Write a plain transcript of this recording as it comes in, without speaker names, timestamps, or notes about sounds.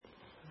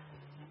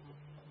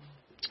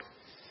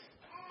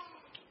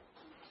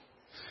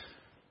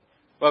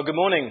Well, good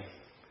morning,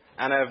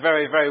 and a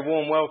very, very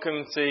warm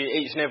welcome to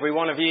each and every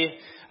one of you.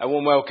 A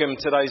warm welcome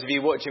to those of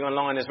you watching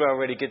online as well.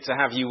 Really good to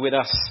have you with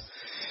us.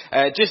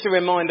 Just a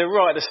reminder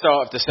right at the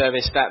start of the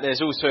service that there's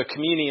also a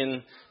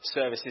communion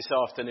service this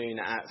afternoon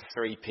at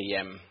 3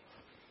 p.m.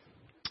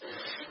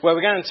 Well,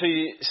 we're going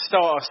to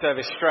start our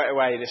service straight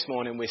away this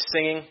morning with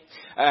singing.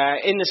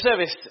 In the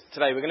service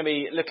today, we're going to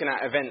be looking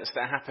at events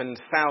that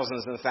happened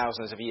thousands and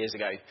thousands of years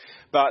ago.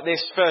 But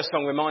this first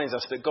song reminds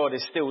us that God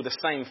is still the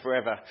same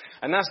forever.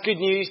 And that's good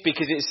news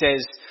because it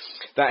says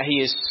that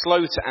he is slow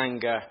to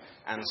anger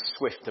and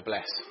swift to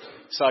bless.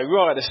 So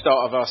right at the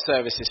start of our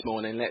service this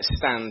morning, let's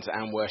stand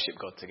and worship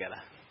God together.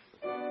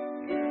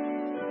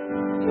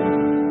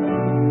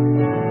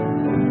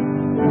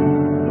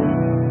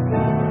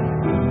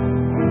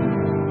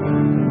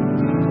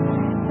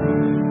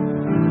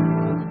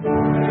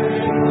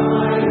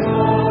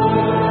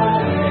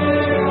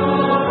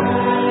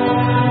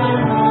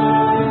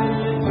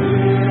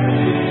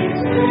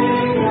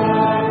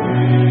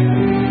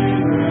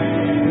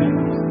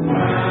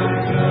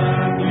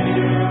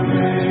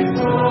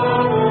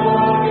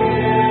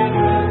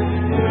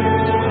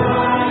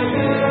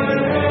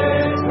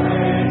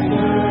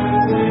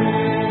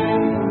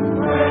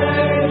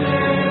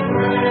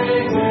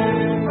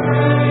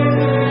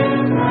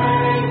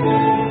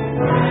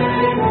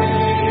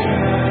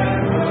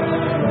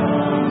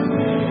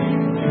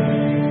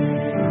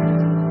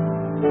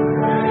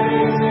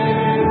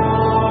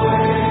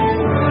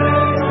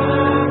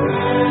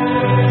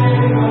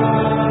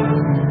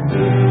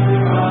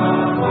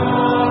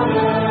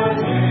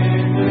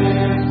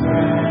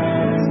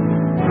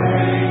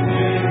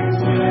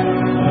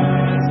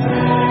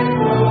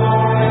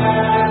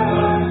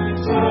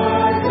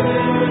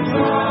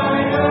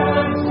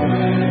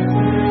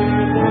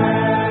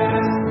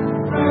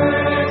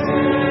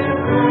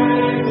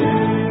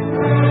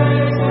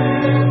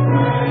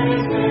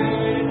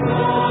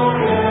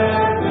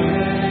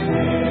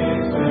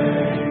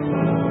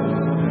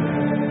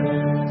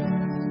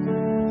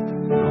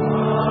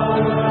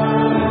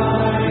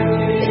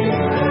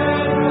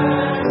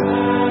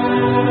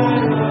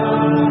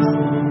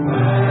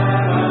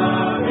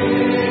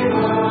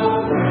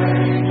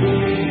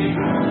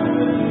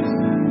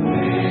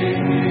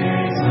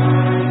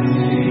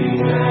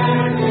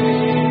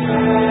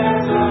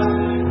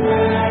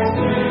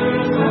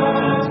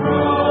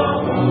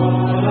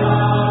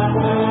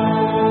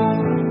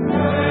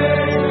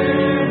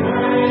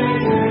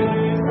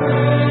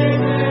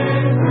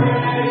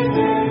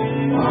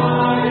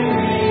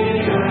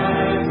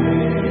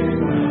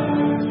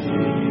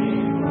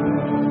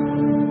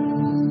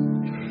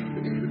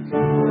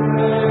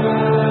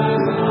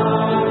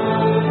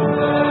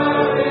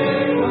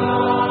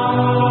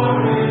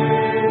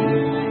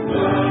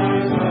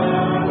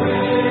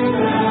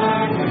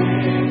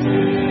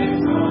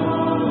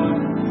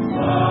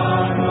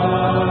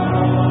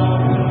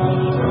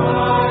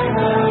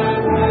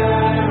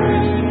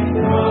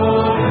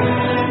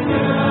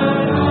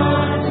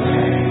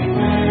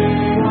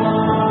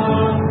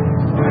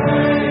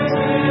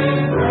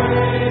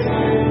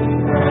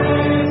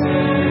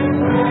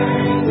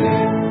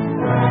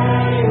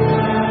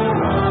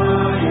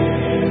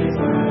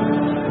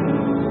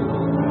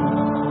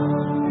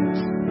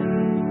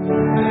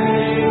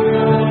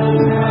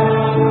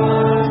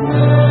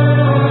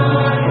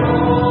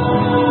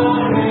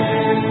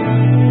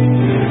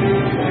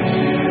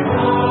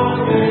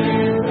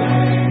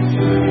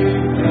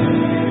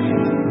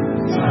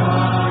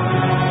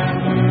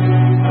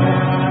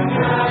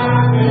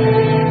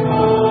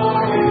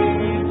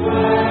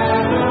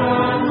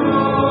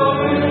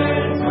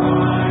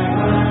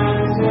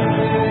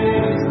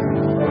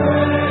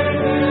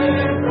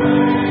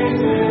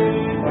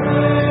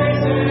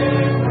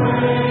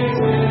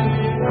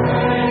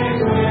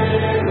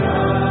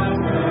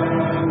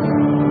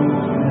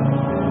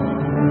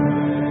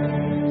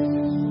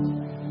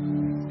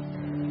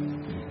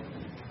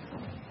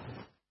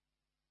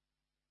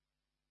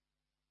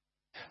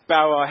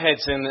 Bow our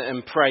heads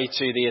and pray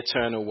to the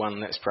Eternal One.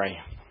 Let's pray.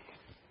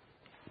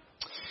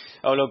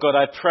 Oh Lord God,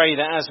 I pray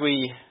that as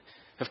we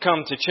have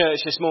come to church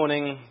this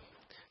morning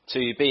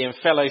to be in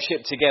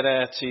fellowship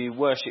together, to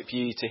worship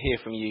you, to hear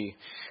from you,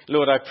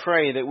 Lord, I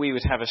pray that we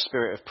would have a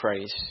spirit of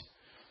praise.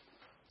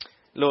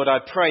 Lord, I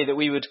pray that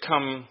we would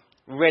come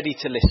ready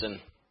to listen.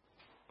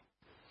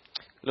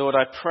 Lord,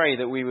 I pray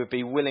that we would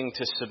be willing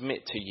to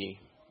submit to you.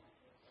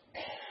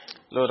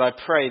 Lord, I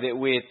pray that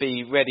we'd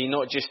be ready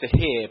not just to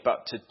hear,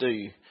 but to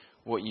do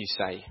what you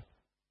say.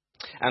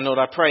 And Lord,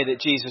 I pray that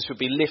Jesus would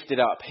be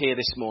lifted up here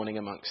this morning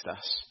amongst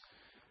us.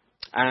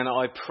 And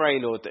I pray,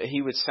 Lord, that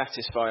he would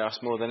satisfy us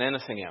more than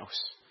anything else.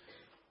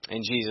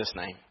 In Jesus'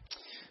 name.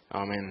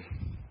 Amen.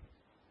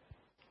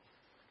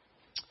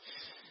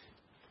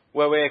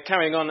 Well, we're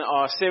carrying on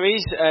our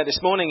series this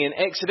morning in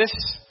Exodus.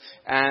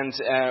 And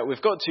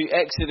we've got to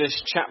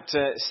Exodus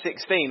chapter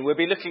 16. We'll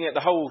be looking at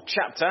the whole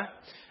chapter.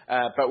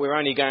 But we're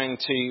only going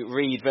to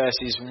read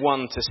verses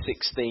 1 to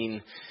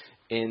 16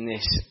 in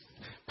this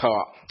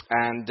part.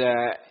 And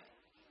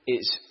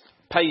it's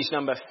page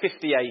number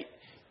 58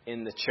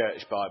 in the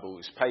church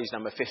Bibles. Page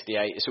number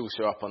 58, it's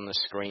also up on the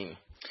screen.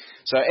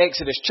 So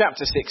Exodus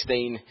chapter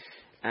 16,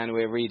 and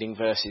we're reading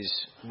verses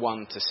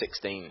 1 to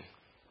 16. It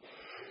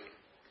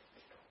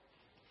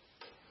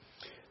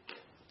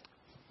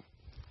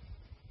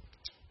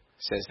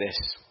says this: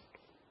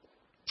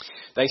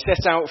 They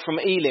set out from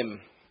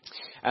Elim,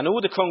 and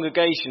all the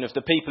congregation of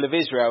the people of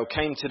Israel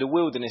came to the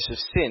wilderness of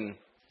Sin,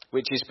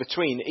 which is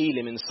between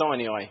Elim and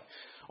Sinai,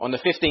 on the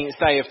 15th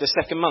day of the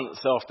second month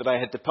after they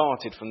had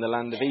departed from the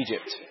land of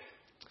Egypt.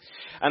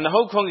 And the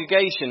whole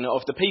congregation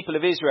of the people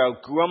of Israel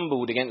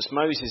grumbled against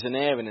Moses and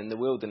Aaron in the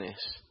wilderness.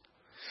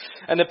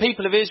 And the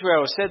people of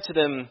Israel said to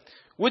them,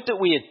 Would that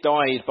we had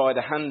died by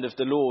the hand of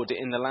the Lord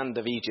in the land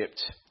of Egypt,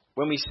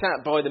 when we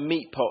sat by the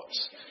meat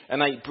pots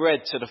and ate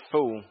bread to the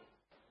full.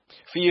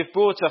 For you have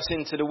brought us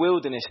into the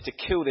wilderness to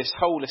kill this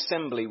whole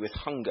assembly with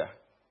hunger.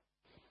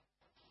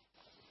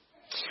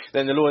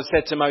 Then the Lord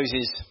said to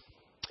Moses,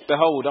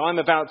 Behold, I am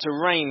about to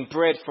rain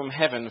bread from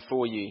heaven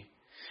for you,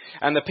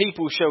 and the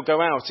people shall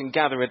go out and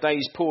gather a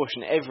day's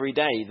portion every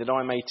day, that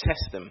I may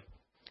test them,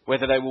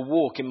 whether they will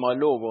walk in my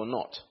law or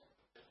not.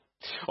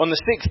 On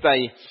the sixth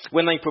day,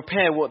 when they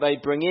prepare what they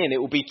bring in, it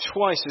will be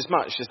twice as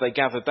much as they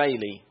gather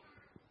daily.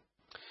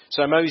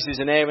 So Moses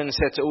and Aaron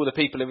said to all the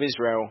people of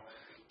Israel,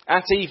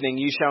 At evening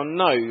you shall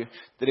know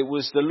that it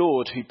was the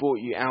Lord who brought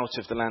you out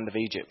of the land of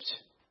Egypt.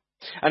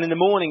 And in the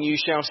morning you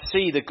shall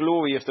see the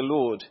glory of the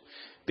Lord,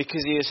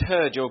 because he has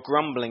heard your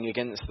grumbling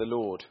against the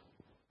Lord.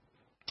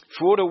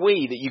 For what are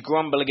we that you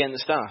grumble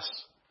against us?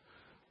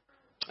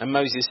 And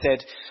Moses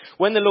said,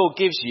 When the Lord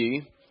gives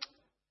you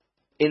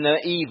in the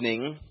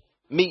evening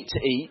meat to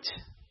eat,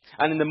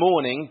 and in the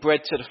morning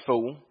bread to the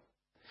full,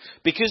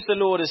 because the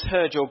Lord has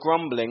heard your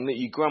grumbling, that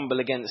you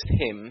grumble against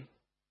him,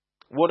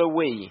 what are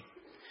we?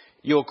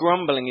 Your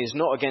grumbling is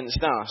not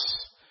against us,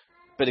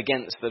 but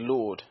against the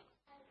Lord.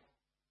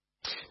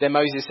 Then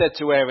Moses said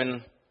to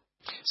Aaron,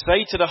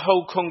 Say to the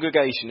whole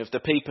congregation of the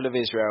people of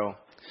Israel,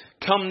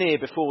 Come near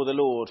before the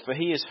Lord, for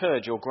he has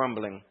heard your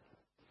grumbling.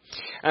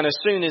 And as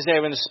soon as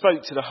Aaron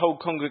spoke to the whole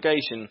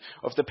congregation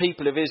of the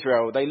people of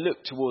Israel, they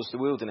looked towards the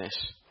wilderness.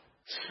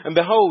 And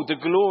behold, the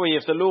glory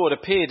of the Lord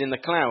appeared in the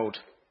cloud.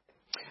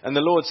 And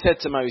the Lord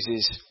said to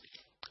Moses,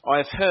 I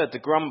have heard the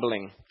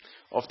grumbling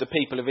of the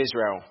people of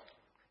Israel.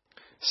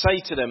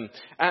 Say to them,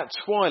 At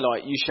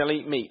twilight you shall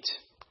eat meat,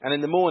 and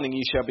in the morning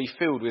you shall be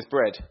filled with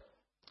bread.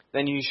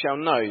 Then you shall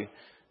know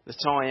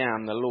that I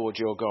am the Lord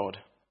your God.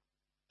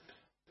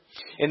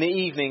 In the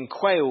evening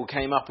quail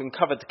came up and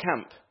covered the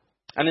camp,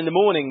 and in the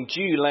morning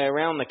dew lay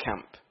around the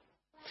camp.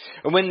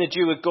 And when the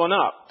dew had gone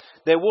up,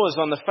 there was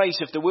on the face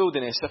of the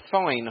wilderness a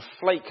fine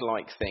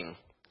flake-like thing,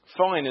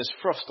 fine as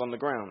frost on the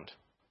ground.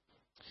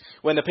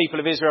 When the people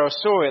of Israel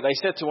saw it, they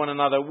said to one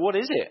another, What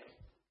is it?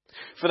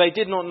 For they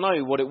did not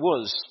know what it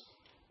was.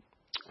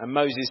 And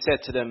Moses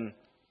said to them,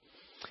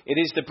 It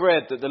is the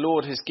bread that the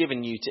Lord has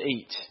given you to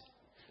eat.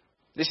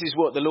 This is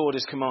what the Lord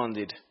has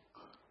commanded.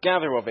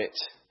 Gather of it,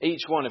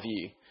 each one of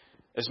you,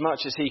 as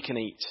much as he can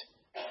eat.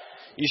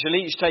 You shall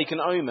each take an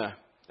omer,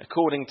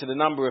 according to the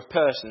number of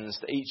persons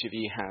that each of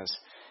you has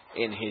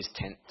in his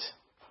tent.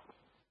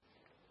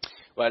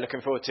 Well,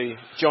 looking forward to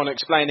John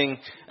explaining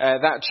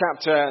that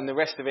chapter and the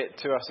rest of it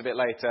to us a bit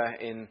later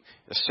in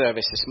the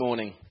service this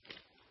morning.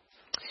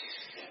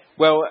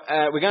 Well,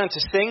 we're going to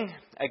sing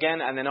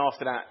again, and then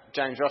after that,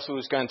 James Russell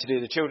is going to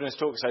do the children's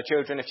talk. So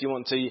children, if you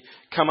want to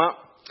come up.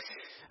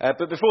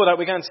 But before that,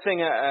 we're going to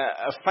sing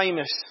a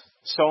famous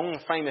song,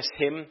 a famous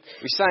hymn.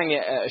 We sang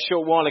it a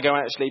short while ago,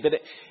 actually, but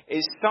it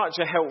is such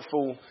a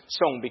helpful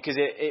song because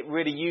it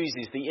really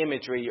uses the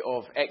imagery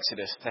of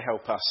Exodus to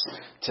help us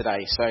today.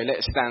 So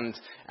let's stand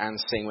and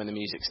sing when the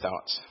music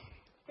starts.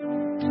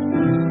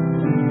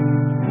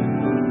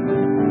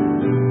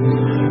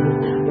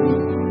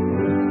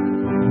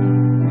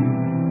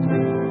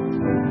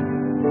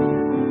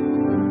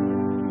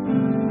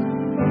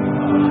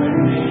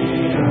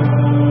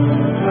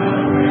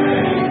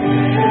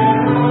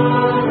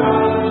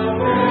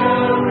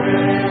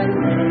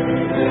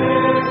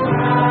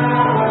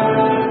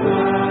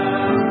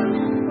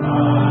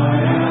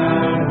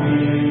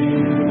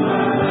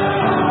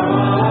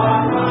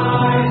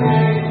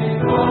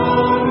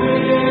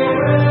 Yeah.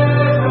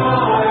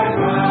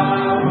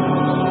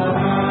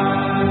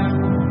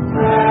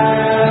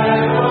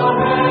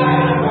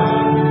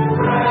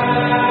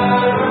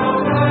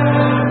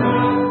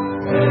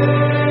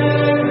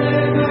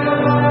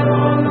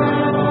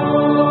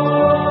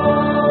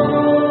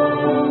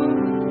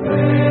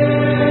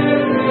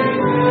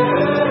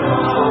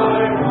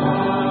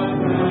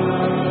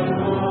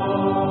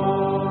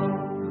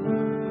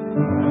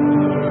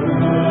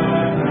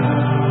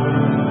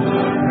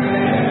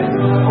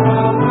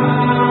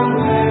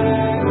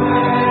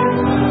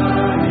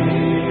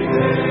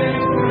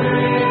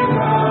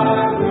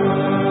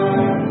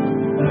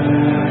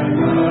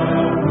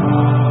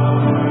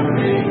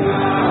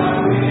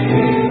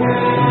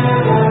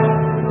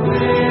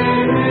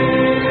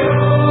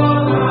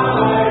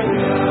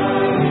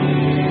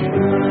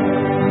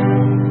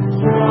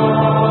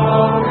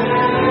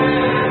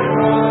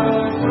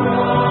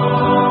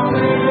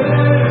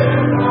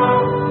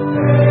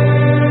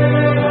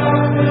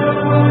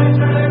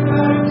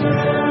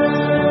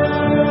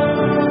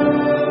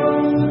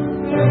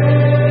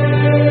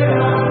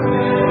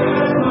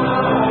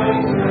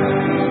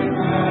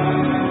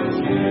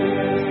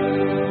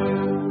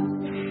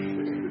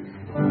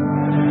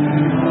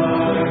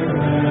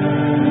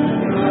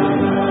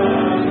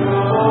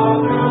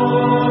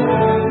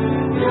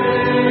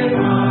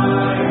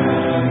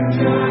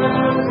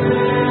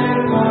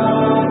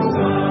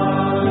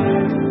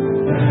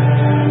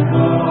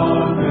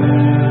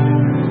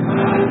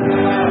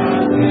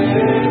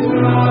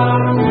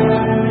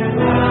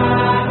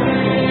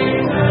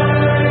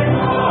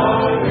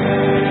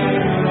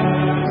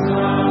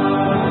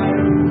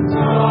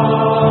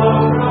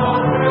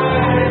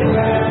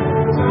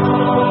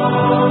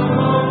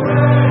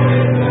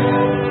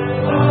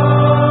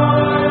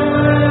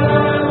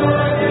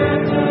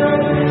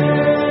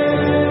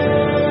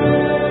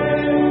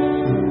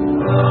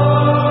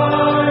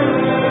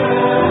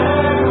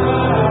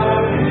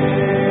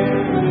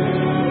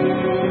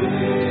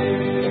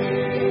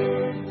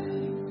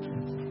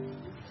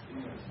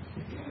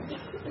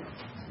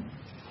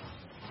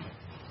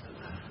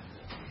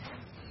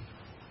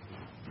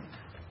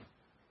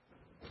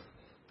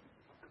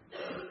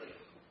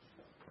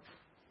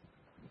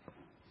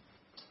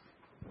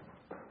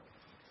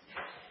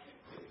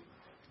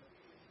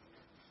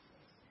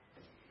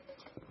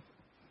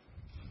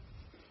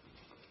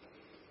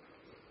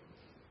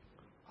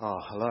 Oh,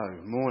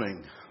 hello.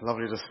 Morning.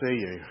 Lovely to see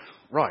you.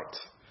 Right.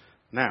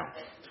 Now,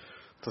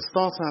 to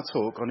start our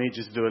talk, I need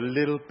you to do a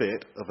little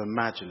bit of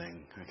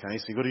imagining. Okay,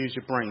 so you've got to use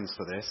your brains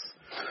for this.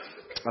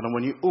 And I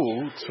want you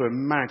all to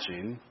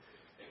imagine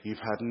you've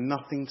had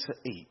nothing to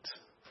eat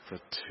for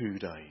 2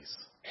 days.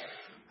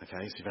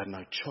 Okay, so you've had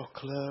no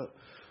chocolate,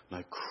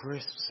 no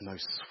crisps, no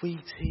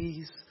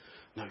sweeties,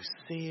 no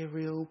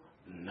cereal,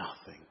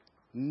 nothing.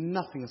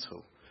 Nothing at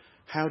all.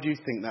 How do you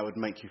think that would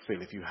make you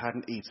feel if you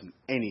hadn't eaten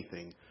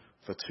anything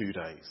for 2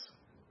 days?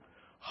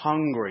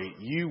 Hungry.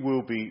 You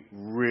will be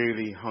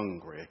really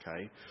hungry,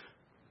 okay?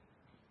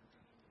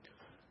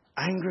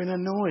 Angry and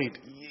annoyed.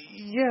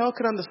 Yeah, I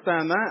could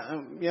understand that.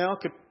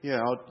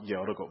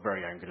 I'd have got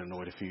very angry and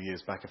annoyed a few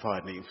years back if I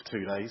hadn't eaten for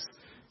 2 days.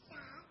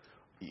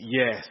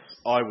 Yes,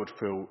 I would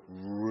feel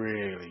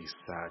really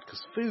sad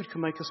because food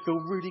can make us feel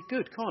really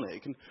good, can't it?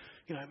 It can,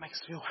 it makes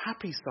us feel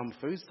happy, some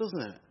foods,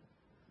 doesn't it?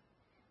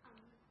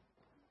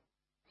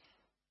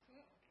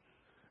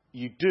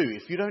 You do.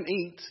 If you don't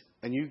eat,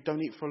 and you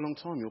don't eat for a long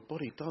time, your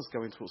body does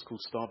go into what's called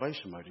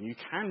starvation mode. And you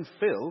can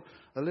feel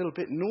a little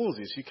bit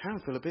nauseous. You can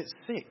feel a bit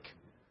sick.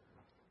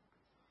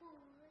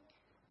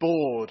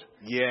 Bored.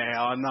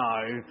 Yeah, I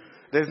know.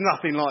 There's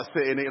nothing like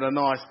sitting eating a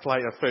nice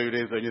plate of food,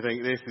 is there? And you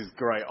think, this is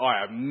great.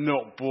 I am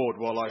not bored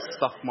while I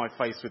stuff my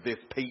face with this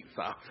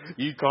pizza.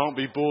 You can't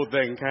be bored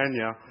then, can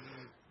you?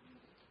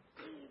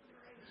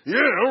 Yeah,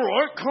 all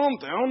right, calm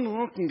down.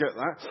 I can get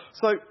that.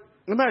 So,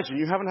 imagine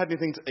you haven't had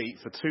anything to eat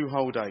for 2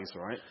 whole days,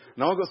 right?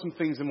 Now I've got some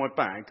things in my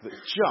bag that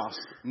just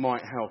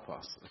might help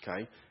us,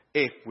 okay,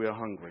 if we're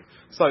hungry.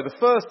 So the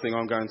first thing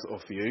I'm going to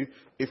offer you,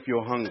 if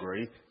you're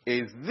hungry,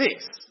 is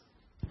this.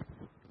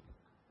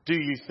 Do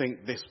you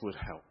think this would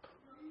help?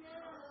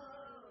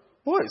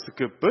 Well, it's a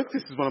good book.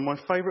 This is one of my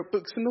favourite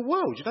books in the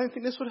world. You don't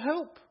think this would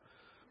help?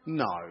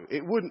 No,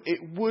 it wouldn't. It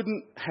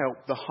wouldn't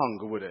help the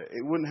hunger, would it?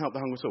 It wouldn't help the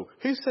hunger at all.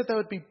 Who said they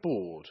would be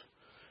bored?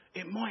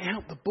 It might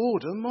help the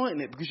boredom,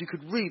 mightn't it? Because you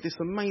could read this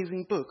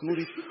amazing book and all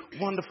these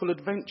wonderful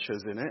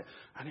adventures in it,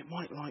 and it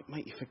might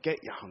make you forget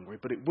you're hungry,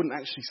 but it wouldn't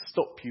actually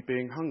stop you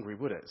being hungry,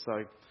 would it?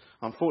 So,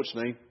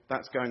 unfortunately,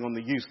 that's going on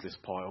the useless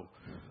pile.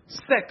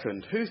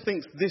 Second, who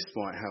thinks this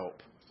might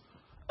help?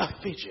 A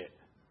fidget.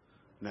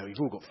 Now, you've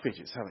all got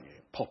fidgets, haven't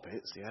you?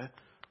 Poppets, yeah?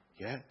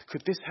 Yeah.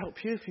 Could this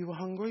help you if you were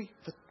hungry?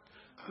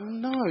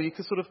 No, you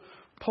could sort of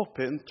pop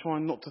it and try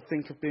not to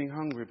think of being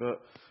hungry,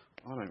 but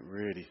I don't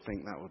really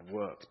think that would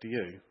work, do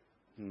you?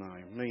 No,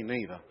 me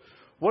neither.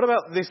 What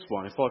about this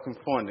one, if I can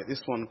find it?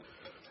 This one,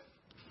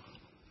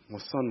 my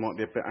son might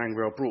be a bit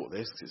angry I brought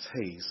this, because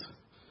it's his.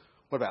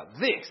 What about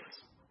this?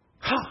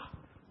 Ha!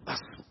 A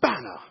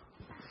spanner!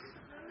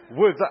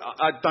 With that,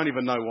 I don't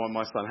even know why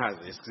my son has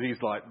this, because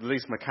he's like the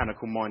least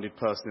mechanical-minded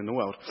person in the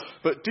world.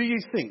 But do you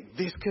think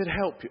this could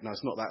help you? No,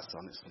 it's not that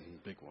son, it's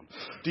a big one.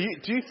 Do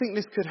you think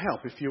this could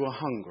help if you were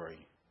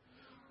hungry?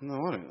 No,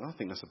 I don't. I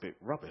think that's a bit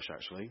rubbish,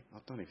 actually. I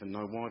don't even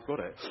know why I've got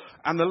it.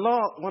 And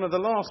one of the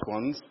last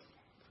ones,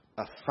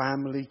 a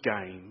family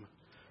game.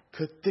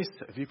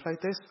 Have you played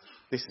this?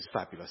 This is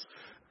fabulous.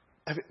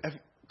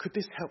 Could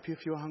this help you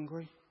if you were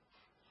hungry?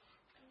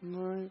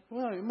 No.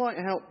 Well, it might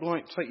help,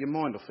 take your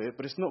mind off it,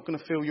 but it's not going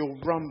to fill your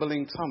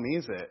rumbling tummy,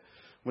 is it?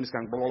 When it's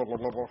going, blah, blah,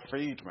 blah, blah,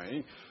 feed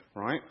me,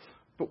 right?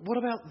 But what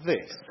about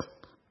this?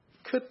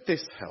 Could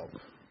this help?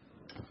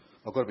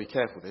 I've got to be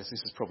careful with this. This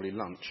is probably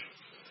lunch.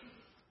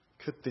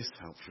 Could this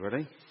help? You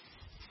ready?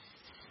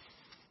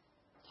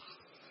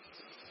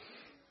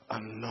 A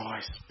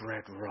nice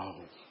bread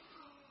roll.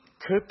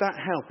 Could that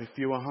help if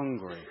you were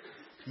hungry?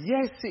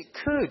 Yes, it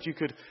could. You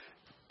could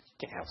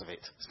get out of it.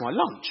 It's my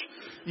lunch.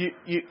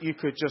 You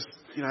could just,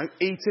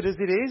 eat it as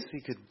it is.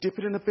 You could dip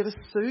it in a bit of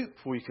soup,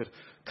 or you could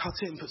cut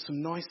it and put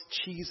some nice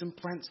cheese and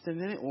Branston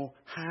in it, or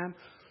ham.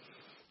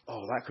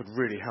 Oh, that could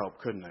really help,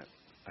 couldn't it?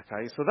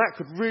 Okay, so that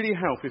could really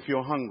help if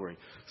you're hungry.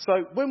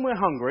 So when we're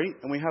hungry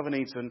and we haven't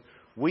eaten,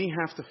 we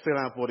have to fill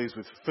our bodies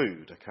with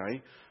food,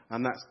 okay?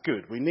 And that's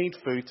good. We need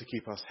food to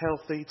keep us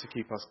healthy, to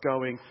keep us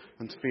going,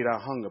 and to feed our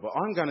hunger. But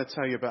I'm going to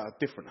tell you about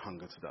a different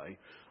hunger today.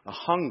 A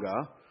hunger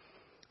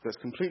that's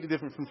completely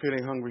different from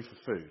feeling hungry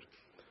for food.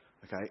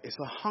 Okay? It's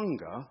a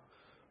hunger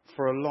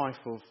for a life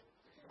of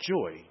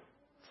joy,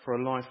 for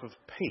a life of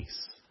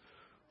peace,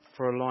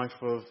 for a life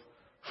of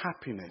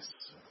happiness,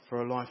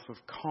 for a life of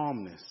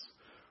calmness,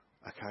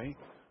 okay?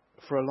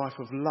 For a life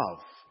of love.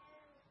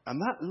 And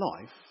that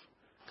life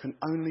can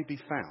only be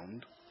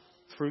found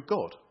through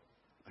God,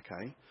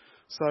 okay?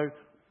 So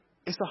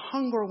it's a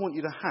hunger I want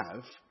you to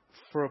have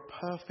for a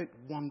perfect,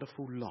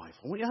 wonderful life.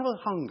 I want you to have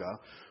a hunger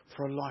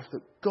for a life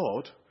that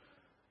God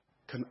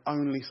can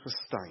only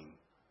sustain.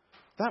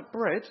 That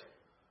bread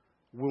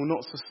will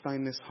not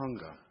sustain this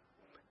hunger.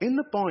 In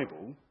the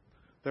Bible,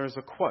 there is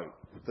a quote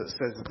that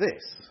says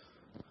this: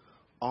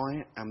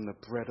 I am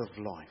the bread of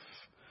life,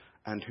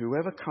 and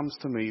whoever comes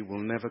to me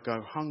will never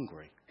go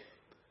hungry.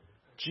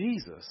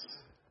 Jesus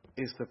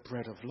is the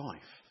bread of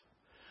life.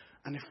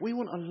 And if we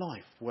want a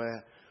life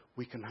where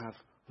we can have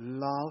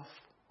love,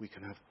 we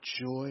can have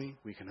joy,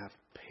 we can have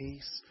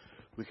peace,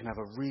 we can have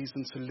a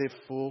reason to live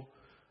for,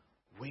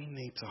 we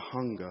need to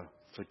hunger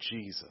for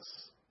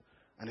Jesus.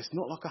 And it's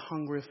not like a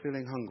hunger of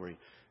feeling hungry.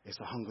 It's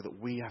a hunger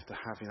that we have to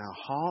have in our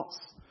hearts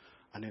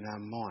and in our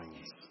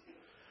minds.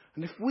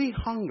 And if we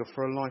hunger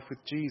for a life with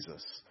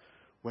Jesus,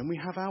 when we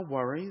have our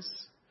worries,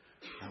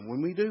 and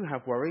when we do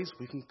have worries,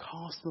 we can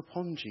cast them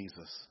upon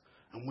Jesus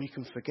and we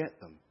can forget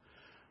them.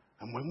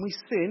 And when we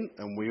sin,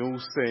 and we all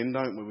sin,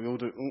 don't we? We all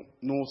do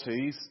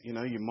naughties. You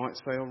know, you might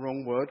say a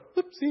wrong word.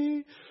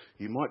 Whoopsie.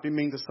 You might be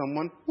mean to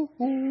someone.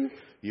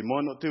 You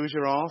might not do as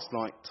you're asked,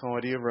 like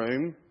tidy your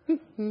room.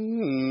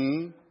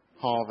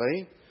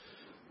 Harvey.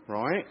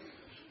 Right?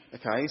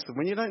 Okay, so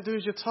when you don't do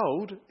as you're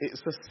told,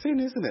 it's a sin,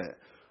 isn't it?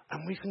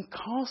 And we can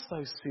cast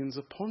those sins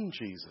upon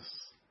Jesus.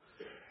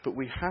 But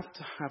we have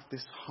to have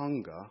this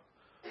hunger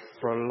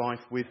for a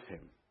life with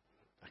him.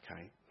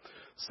 Okay?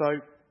 So,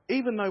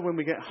 even though when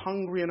we get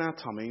hungry in our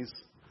tummies,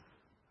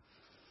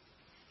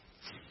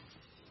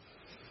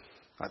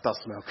 that does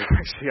smell good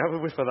actually, have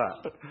a whiff of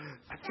that.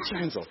 Put your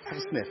hands off, have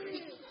a sniff.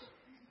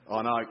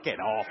 Oh no, get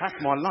off, that's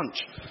my lunch.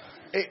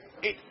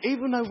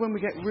 Even though when we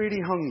get really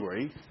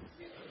hungry,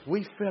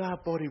 we fill our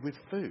body with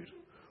food.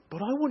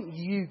 But I want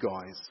you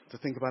guys to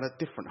think about a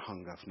different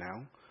hunger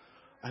now.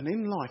 And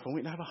in life, I want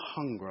you to have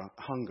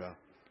a hunger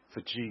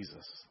for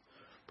Jesus.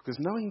 Because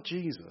knowing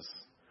Jesus,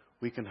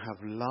 we can have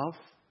love,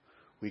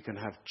 we can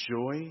have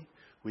joy,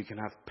 we can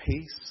have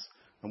peace,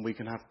 and we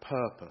can have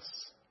purpose.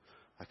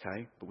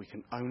 Okay? But we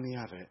can only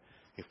have it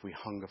if we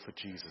hunger for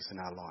Jesus in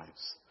our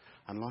lives.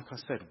 And like I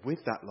said, with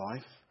that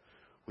life,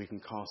 we can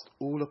cast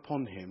all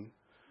upon him,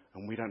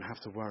 and we don't have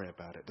to worry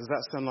about it. Does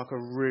that sound like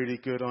a really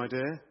good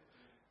idea?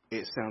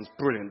 It sounds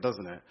brilliant,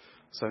 doesn't it?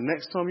 So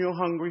next time you're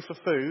hungry for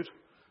food,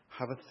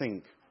 have a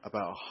think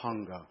about a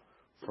hunger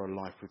for a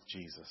life with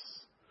Jesus.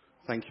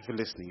 Thank you for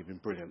listening. You've been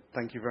brilliant.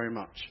 Thank you very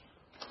much.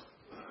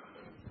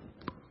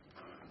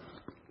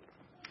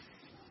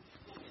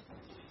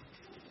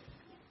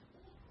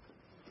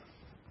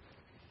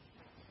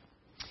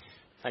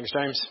 Thanks,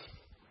 James.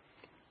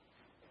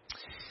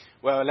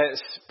 Well,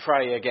 let's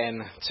pray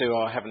again to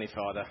our Heavenly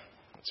Father.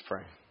 Let's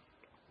pray.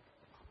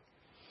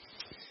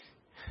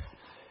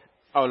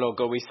 Oh, Lord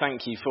God, we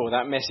thank you for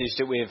that message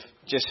that we've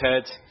just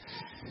heard.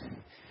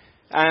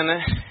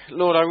 And,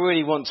 Lord, I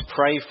really want to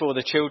pray for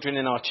the children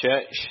in our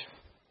church.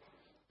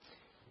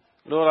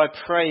 Lord, I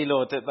pray,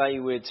 Lord, that they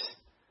would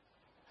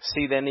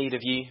see their need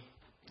of you.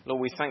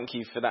 Lord, we thank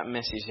you for that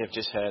message they've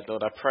just heard.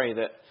 Lord, I pray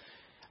that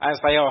as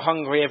they are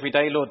hungry every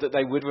day, Lord, that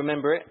they would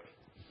remember it.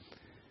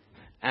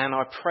 And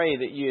I pray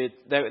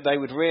that they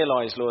would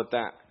realise, Lord,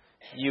 that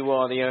you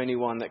are the only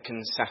one that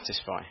can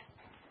satisfy.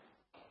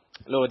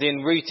 Lord, in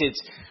Rooted,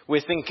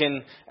 we're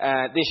thinking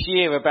this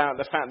year about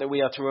the fact that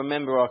we are to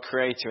remember our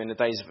Creator in the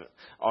days of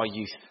our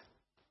youth.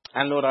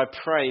 And Lord, I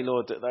pray,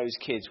 Lord, that those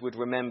kids would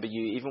remember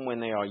you even when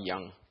they are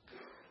young.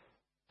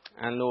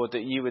 And Lord,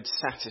 that you would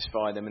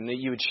satisfy them and that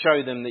you would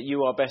show them that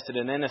you are better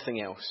than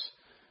anything else.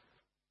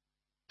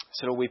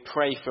 So Lord, we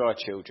pray for our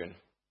children.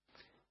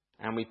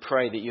 And we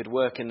pray that you'd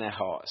work in their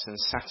hearts and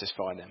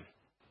satisfy them.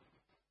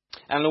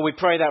 And Lord, we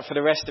pray that for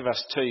the rest of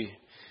us too.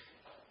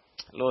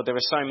 Lord, there are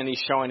so many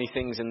shiny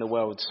things in the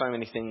world, so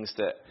many things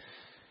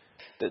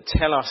that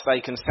tell us they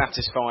can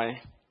satisfy,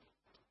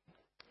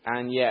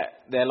 and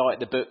yet they're like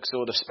the books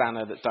or the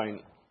spanner that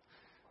don't.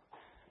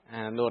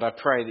 And Lord, I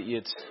pray that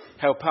you'd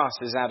help us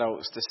as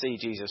adults to see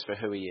Jesus for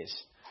who he is.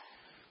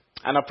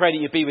 And I pray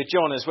that you'd be with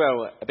John as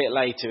well a bit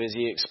later as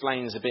he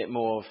explains a bit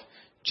more of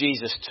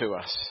Jesus to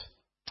us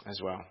as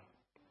well.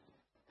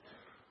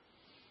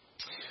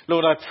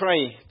 Lord, I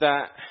pray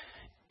that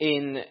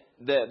in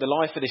the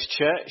life of this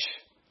church,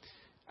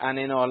 and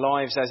in our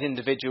lives as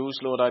individuals,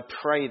 Lord, I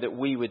pray that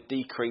we would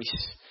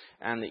decrease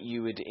and that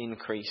you would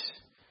increase.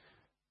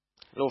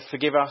 Lord,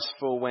 forgive us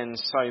for when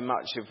so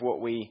much of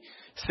what we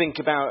think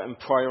about and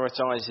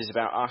prioritise is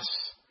about us.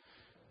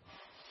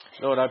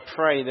 Lord, I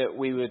pray that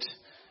we would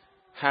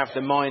have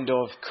the mind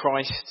of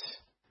Christ,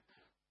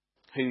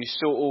 who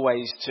sought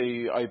always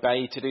to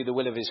obey, to do the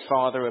will of his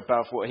Father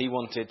above what he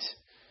wanted.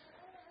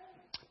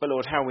 But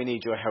Lord, how we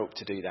need your help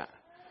to do that.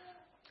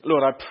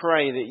 Lord, I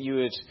pray that you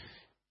would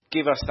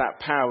give us that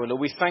power.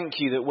 Lord, we thank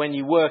you that when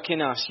you work in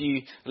us,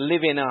 you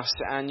live in us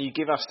and you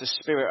give us the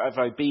spirit of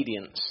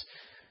obedience.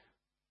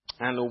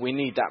 And Lord, we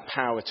need that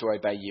power to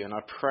obey you. And I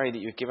pray that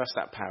you'd give us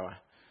that power.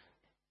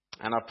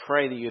 And I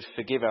pray that you'd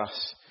forgive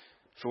us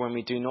for when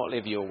we do not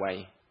live your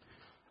way,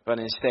 but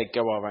instead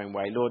go our own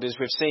way. Lord, as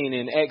we've seen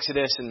in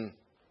Exodus and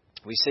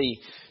we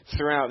see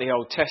throughout the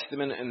Old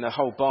Testament and the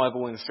whole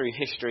Bible and through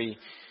history,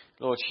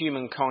 Lord,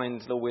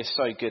 humankind, Lord, we're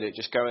so good at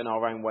just going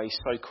our own way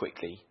so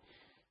quickly.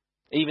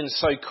 Even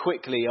so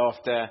quickly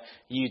after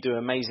you do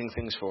amazing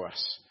things for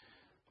us.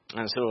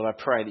 And so, Lord,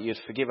 I pray that you'd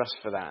forgive us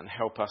for that and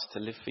help us to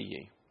live for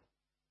you.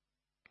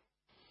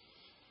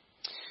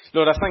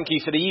 Lord, I thank you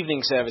for the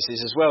evening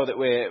services as well that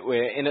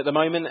we're in at the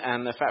moment,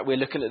 and the fact we're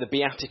looking at the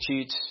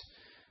Beatitudes,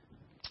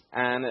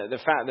 and the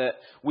fact that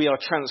we are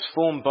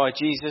transformed by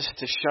Jesus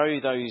to show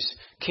those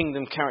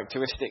kingdom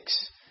characteristics.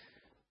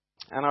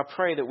 And I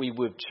pray that we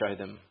would show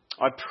them.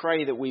 I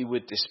pray that we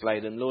would display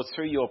them, Lord,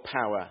 through your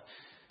power.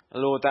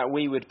 Lord, that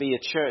we would be a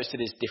church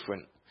that is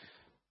different.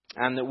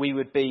 and that we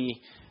would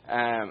be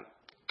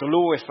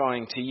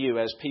glorifying to you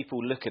as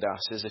people look at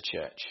us as a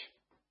church.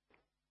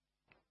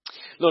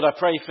 Lord, I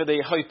pray for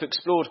the Hope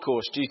Explored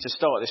course due to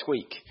start this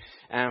week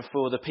and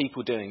for the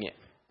people doing it.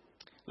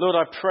 Lord,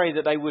 I pray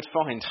that they would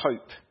find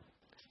hope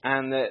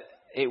and that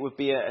it would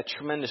be a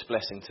tremendous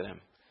blessing to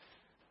them.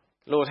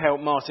 Lord,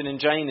 help Martin and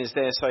Jane as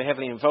they're so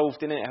heavily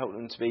involved in it. Help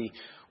them to be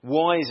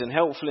wise and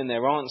helpful in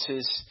their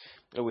answers.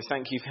 Lord, we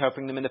thank you for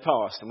helping them in the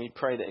past, and we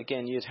pray that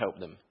again you'd help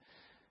them.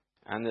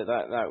 And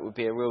that would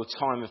be a real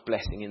time of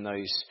blessing in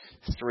those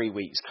 3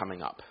 weeks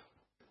coming up.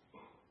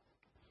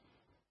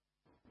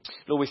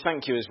 Lord, we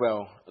thank you as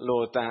well,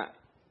 Lord, that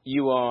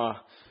you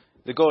are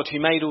the God who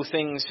made all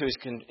things, who is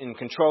in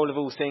control of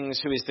all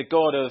things, who is the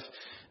God of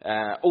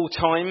all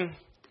time.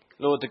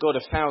 Lord, the God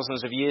of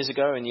thousands of years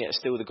ago, and yet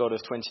still the God of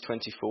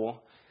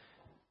 2024.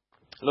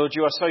 Lord,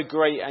 you are so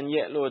great, and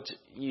yet, Lord,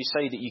 you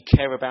say that you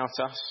care about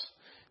us.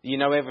 You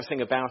know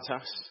everything about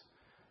us.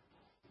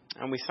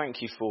 And we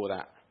thank you for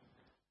that.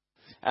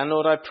 And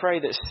Lord, I pray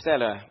that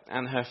Stella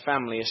and her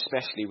family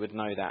especially would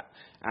know that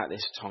at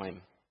this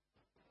time.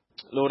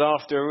 Lord,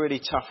 after a really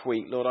tough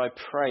week, Lord, I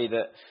pray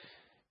that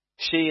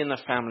she and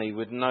the family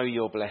would know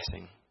your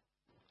blessing.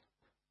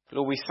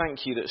 Lord, we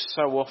thank you that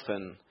so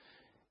often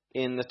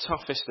in the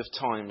toughest of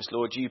times,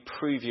 Lord, you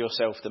prove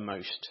yourself the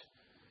most.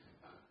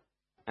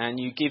 And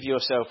you give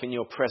yourself in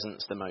your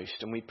presence the most.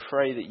 And we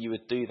pray that you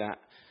would do that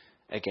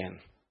again.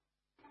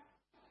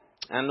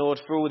 And Lord,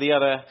 for all the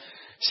other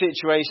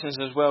situations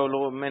as well,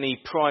 Lord, many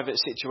private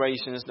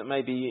situations that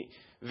maybe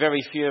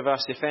very few of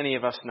us, if any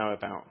of us, know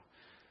about.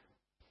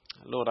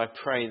 Lord, I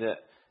pray that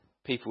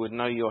people would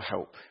know your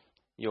help,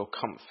 your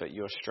comfort,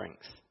 your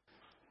strength.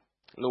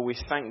 Lord, we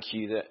thank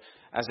you that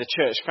as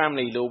a church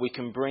family, Lord, we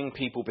can bring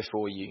people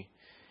before you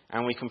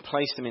and we can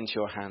place them into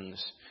your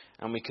hands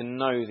and we can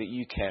know that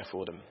you care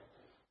for them.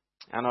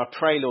 And I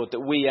pray, Lord, that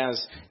we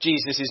as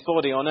Jesus'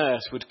 body on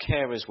earth would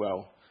care as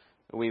well,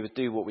 that we would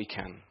do what we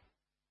can.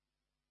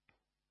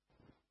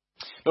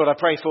 Lord, I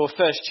pray for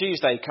First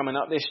Tuesday coming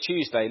up this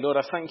Tuesday. Lord,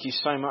 I thank you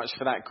so much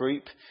for that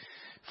group,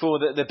 for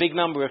the big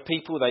number of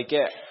people they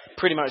get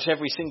pretty much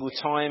every single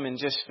time, and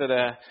just for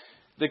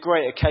the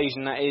great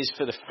occasion that is,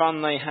 for the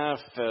fun they have,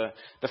 for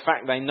the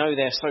fact they know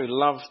they're so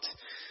loved.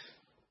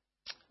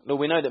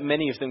 Lord, we know that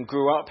many of them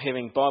grew up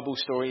hearing Bible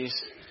stories,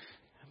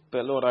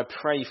 but Lord, I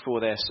pray for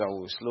their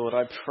souls. Lord,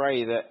 I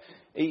pray that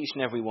each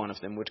and every one of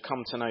them would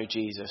come to know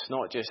Jesus,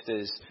 not just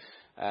as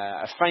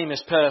a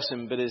famous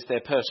person, but as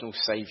their personal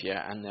saviour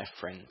and their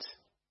friend.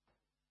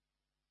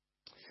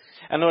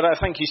 And Lord, I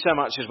thank you so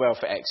much as well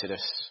for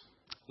Exodus.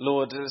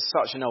 Lord, it's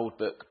such an old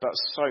book, but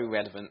so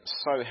relevant,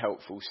 so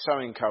helpful, so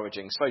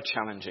encouraging, so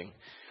challenging.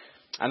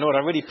 And Lord, I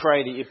really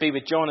pray that you'd be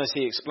with John as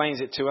he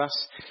explains it to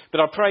us.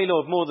 But I pray,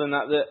 Lord, more than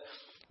that, that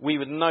we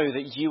would know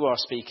that you are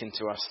speaking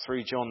to us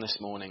through John this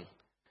morning.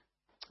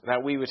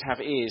 That we would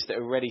have ears that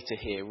are ready to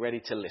hear,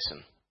 ready to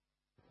listen.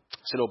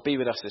 So Lord, be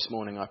with us this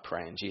morning, I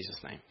pray, in Jesus'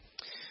 name.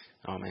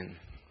 Amen.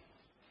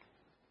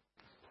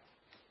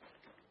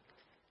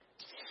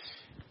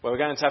 Well, we're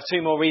going to have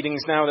two more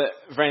readings now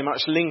that very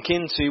much link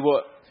into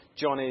what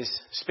John is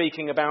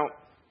speaking about.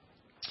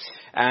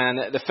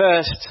 And the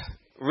first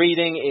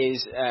reading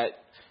is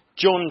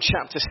John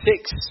chapter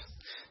 6.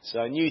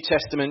 So New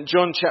Testament,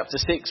 John chapter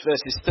 6,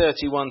 verses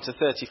 31 to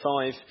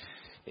 35.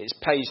 It's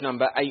page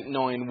number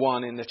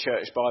 891 in the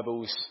church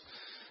Bibles.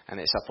 And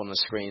it's up on the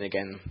screen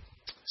again.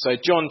 So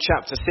John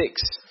chapter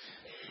 6,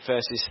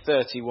 verses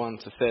 31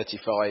 to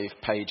 35,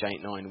 page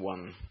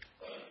 891.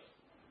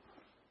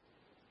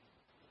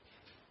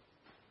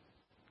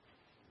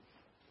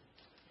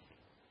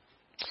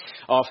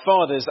 Our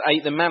fathers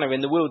ate the manna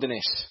in the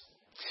wilderness.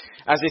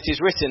 As it is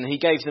written, he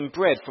gave them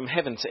bread from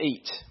heaven to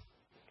eat.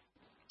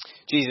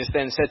 Jesus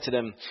then said to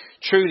them,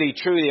 "Truly,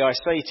 truly, I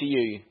say to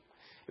you,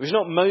 it was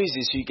not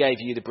Moses who gave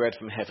you the bread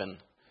from heaven,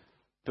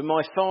 but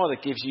my Father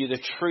gives you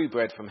the true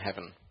bread from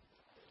heaven.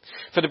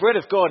 For the bread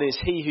of God is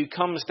he who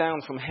comes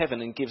down from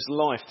heaven and gives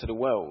life to the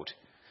world."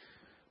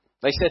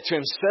 They said to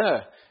him,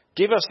 "Sir,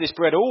 give us this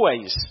bread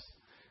always."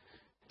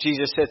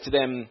 Jesus said to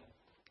them,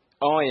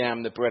 "I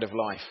am the bread of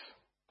life.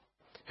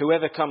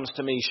 Whoever comes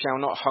to me shall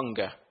not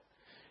hunger,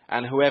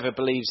 and whoever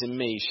believes in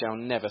me shall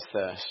never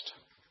thirst."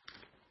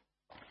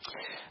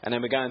 And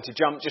then we're going to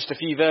jump just a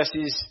few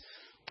verses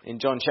in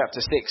John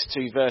chapter 6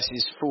 to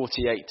verses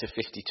 48 to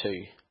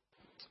 52.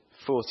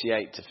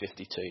 48 to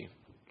 52.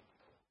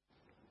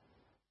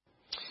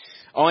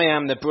 I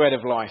am the bread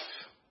of life.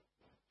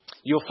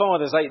 Your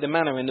fathers ate the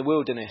manna in the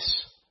wilderness,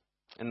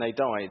 and they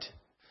died.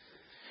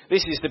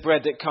 This is the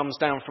bread that comes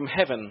down from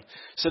heaven,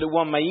 so that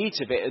one may eat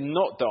of it and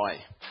not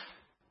die.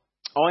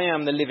 I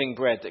am the living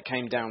bread that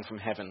came down from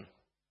heaven.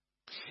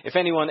 If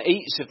anyone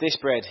eats of this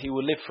bread, he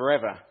will live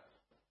forever.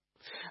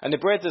 And the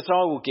bread that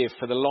I will give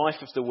for the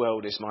life of the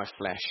world is my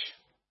flesh.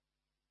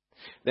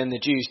 Then the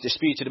Jews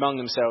disputed among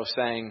themselves,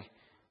 saying,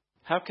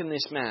 "How can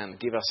this man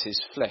give us his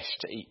flesh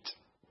to eat?"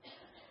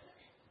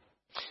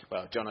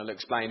 Well, John will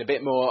explain a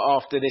bit more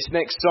after this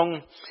next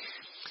song.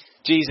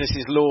 Jesus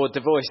is Lord, the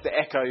voice that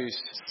echoes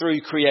through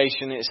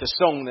creation. It's a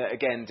song that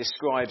again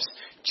describes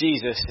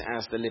Jesus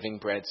as the living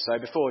bread. So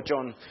before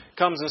John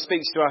comes and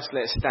speaks to us,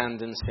 let's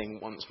stand and sing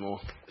once more.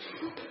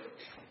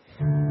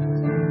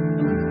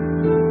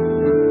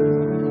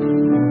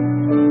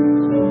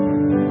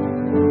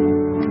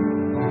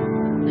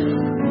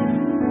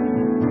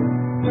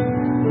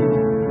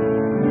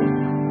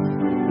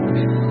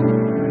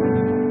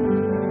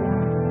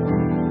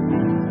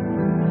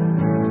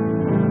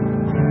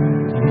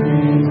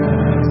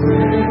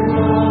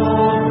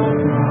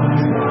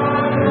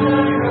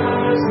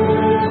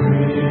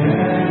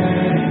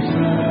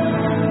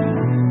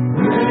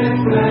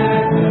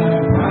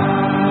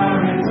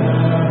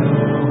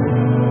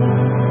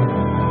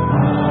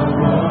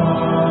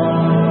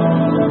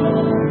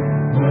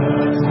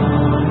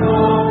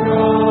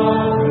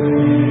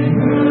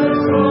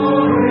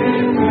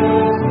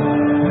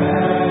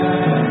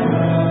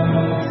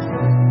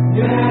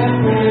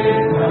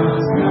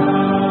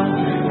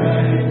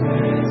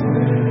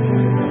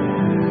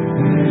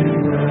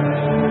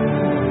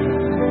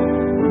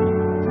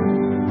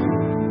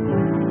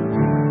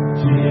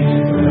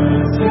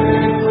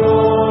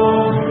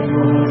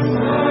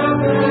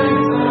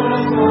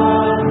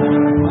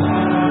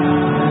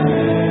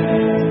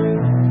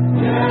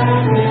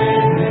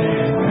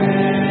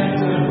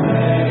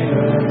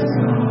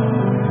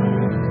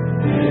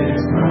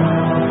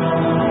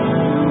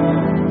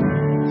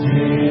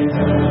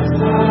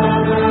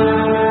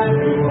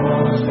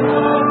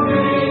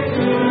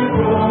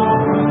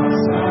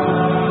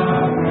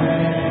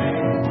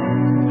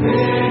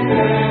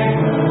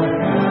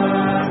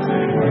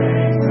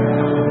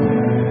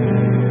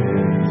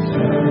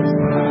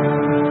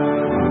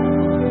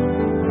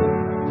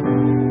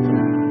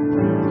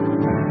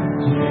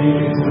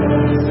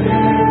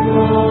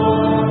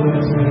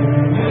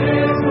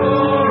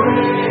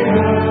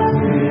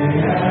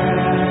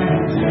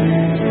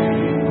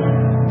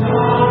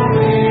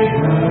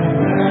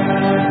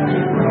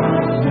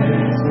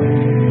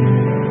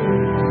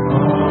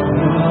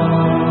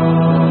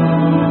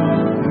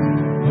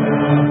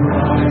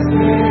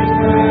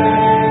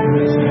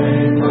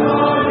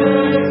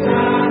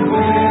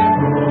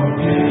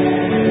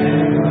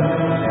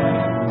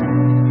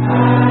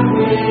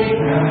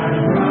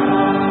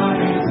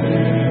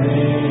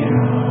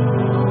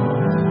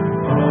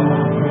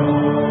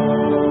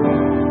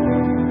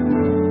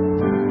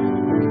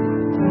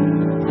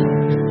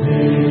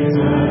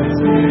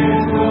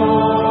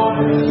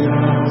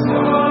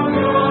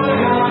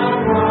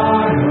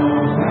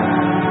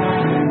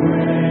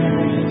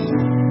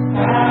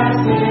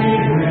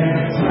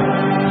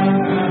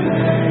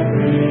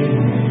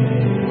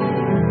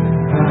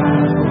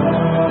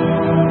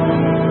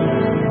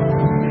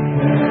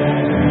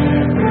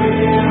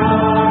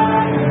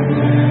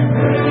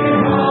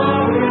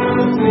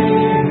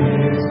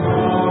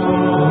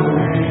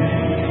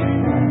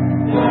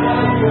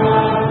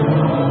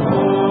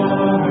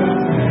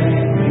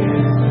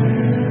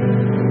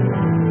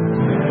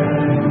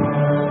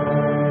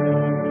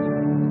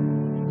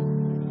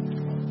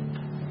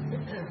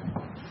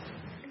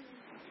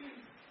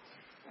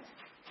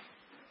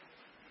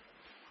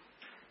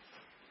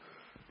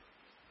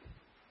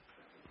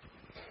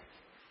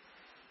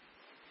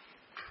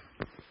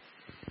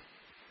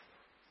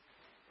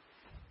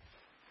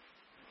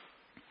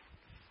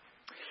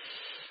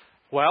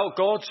 Well,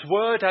 God's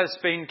word has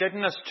been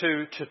given us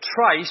to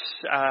trace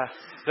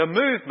the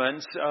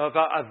movements of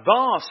a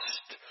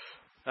vast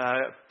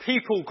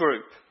people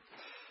group.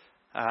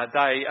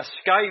 They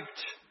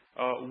escaped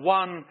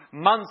 1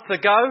 month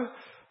ago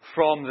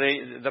from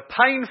the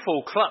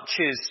painful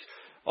clutches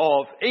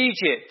of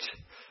Egypt.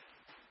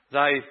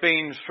 They've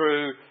been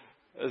through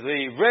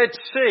the Red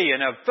Sea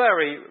in a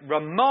very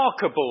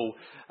remarkable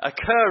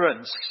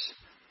occurrence.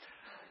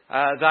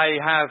 They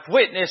have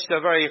witnessed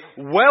a very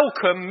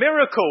welcome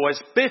miracle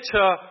as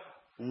bitter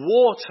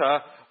water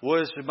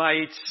was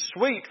made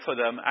sweet for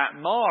them at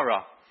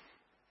Marah.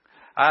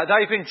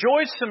 They've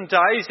enjoyed some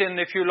days in,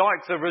 if you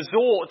like, the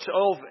resort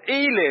of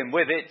Elim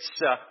with its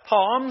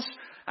palms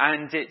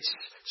and its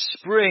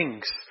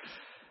springs.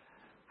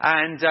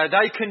 And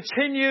they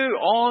continue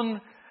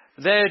on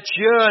their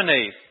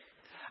journey.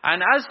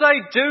 And as they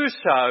do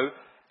so,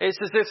 it's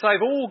as if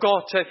they've all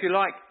got, if you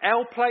like,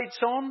 L plates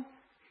on.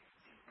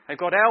 They've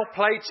got L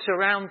plates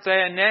around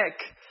their neck.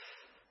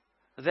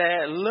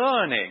 They're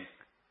learning.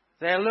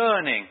 They're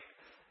learning.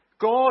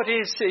 God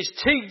is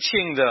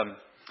teaching them.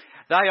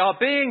 They are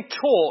being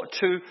taught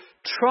to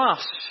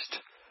trust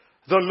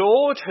the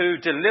Lord who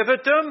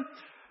delivered them,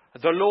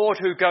 the Lord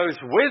who goes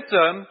with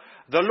them,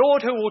 the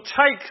Lord who will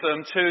take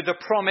them to the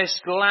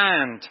promised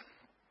land.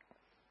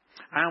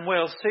 And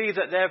we'll see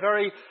that they're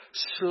very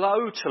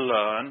slow to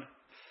learn.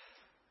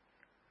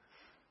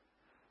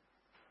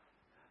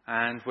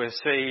 And we'll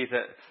see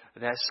that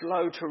they're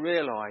slow to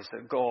realise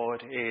that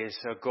God is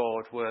a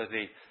God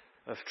worthy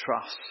of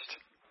trust.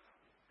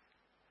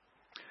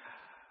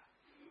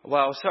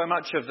 Well, so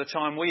much of the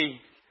time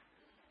we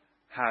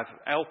have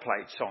L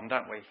plates on,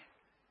 don't we?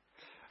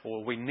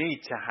 or we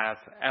need to have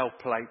L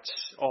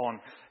plates on.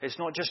 It's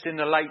not just in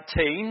the late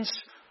teens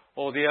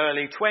or the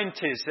early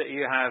 20s that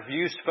you have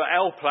use for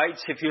L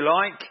plates, if you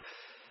like.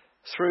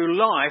 Through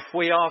life,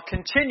 we are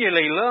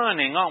continually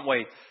learning, aren't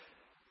we,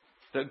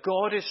 that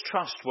God is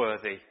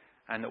trustworthy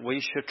and that we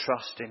should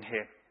trust in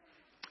Him.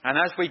 And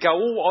as we go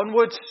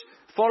onwards,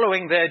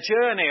 following their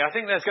journey, I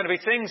think there's going to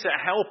be things that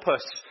help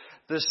us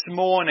this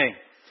morning.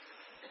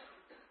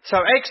 So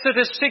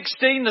Exodus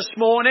 16 this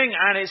morning,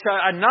 and it's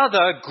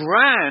another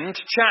grand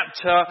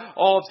chapter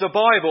of the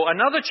Bible.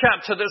 Another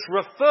chapter that's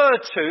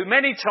referred to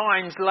many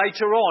times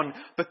later on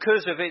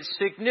because of its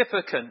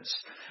significance.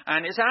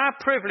 And it's our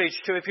privilege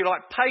to, if you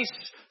like,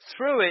 pace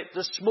through it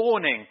this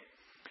morning.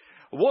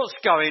 What's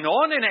going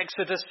on in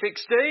Exodus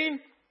 16?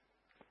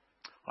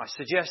 I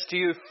suggest to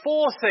you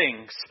 4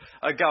 things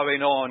are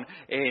going on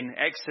in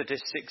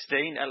Exodus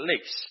 16 at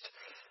least.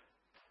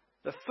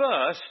 The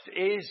first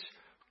is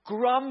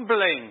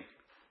grumbling.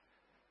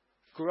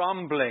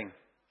 Grumbling.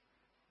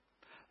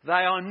 They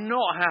are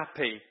not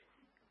happy.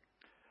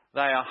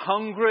 They are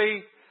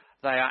hungry.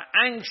 They are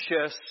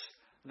anxious.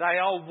 They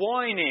are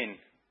whining.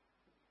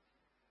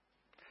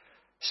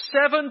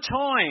 7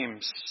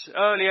 times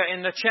earlier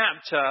in the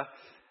chapter,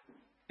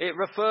 it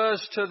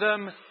refers to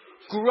them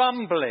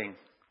grumbling.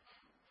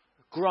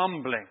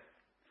 Grumbling.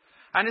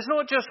 And it's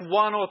not just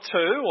 1 or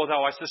 2,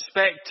 although I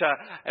suspect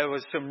there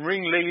was some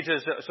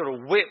ringleaders that sort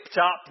of whipped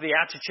up the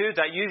attitude.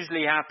 That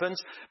usually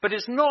happens. But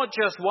it's not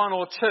just 1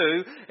 or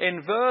 2.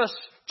 In verse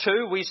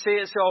 2, we see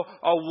it's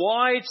a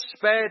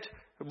widespread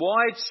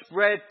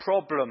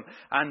problem.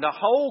 And the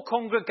whole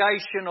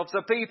congregation of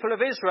the people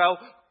of Israel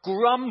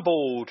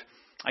grumbled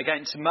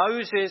against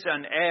Moses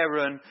and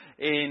Aaron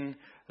in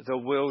the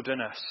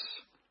wilderness.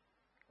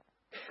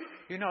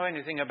 You know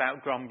anything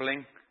about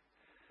grumbling?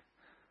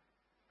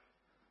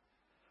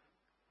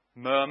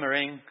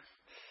 Murmuring,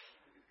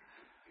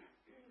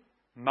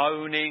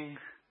 moaning,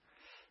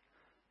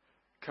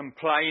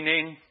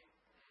 complaining.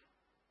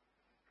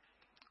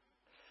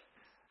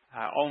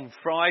 On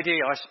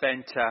Friday, I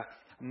spent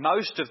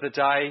most of the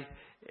day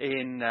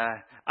in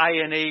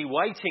A&E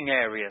waiting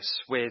areas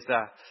with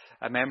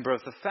a member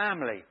of the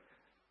family.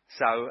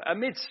 So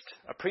amidst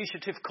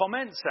appreciative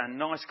comments and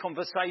nice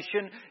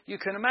conversation, you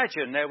can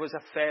imagine there was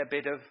a fair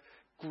bit of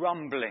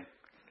grumbling.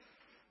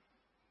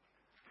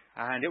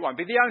 And it won't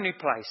be the only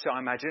place, I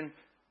imagine.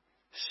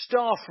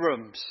 Staff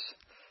rooms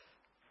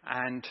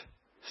and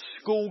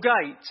school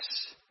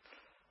gates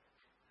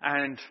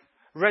and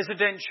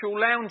residential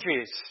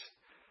lounges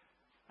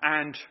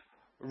and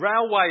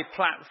railway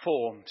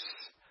platforms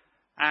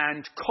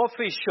and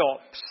coffee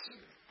shops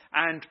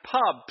and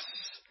pubs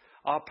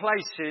are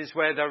places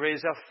where there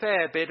is a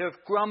fair bit of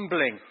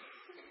grumbling.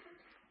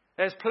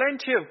 There's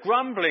plenty of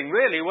grumbling,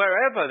 really,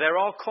 wherever there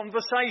are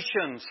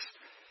conversations.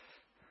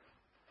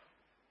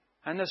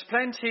 And there's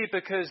plenty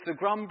because the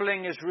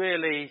grumbling is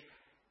really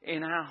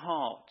in our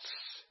hearts.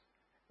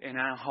 In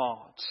our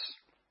hearts.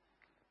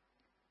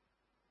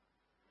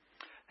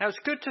 Now it's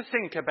good to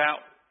think about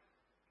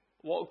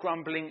what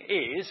grumbling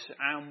is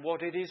and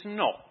what it is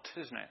not,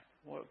 isn't it?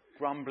 What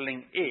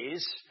grumbling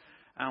is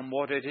and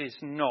what it is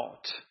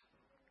not.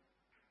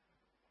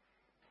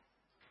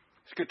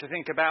 It's good to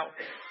think about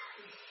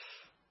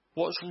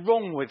what's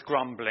wrong with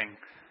grumbling,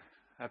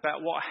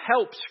 about what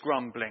helps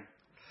grumbling.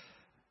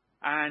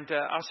 And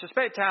I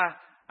suspect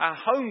our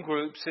home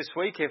groups this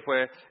week, if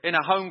we're in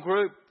a home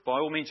group, by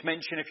all means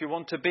mention if you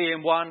want to be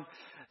in one,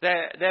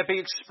 they'll be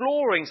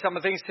exploring some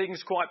of these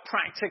things quite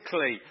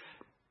practically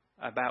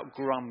about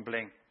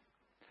grumbling.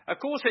 Of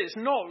course, it's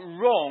not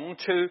wrong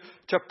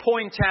to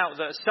point out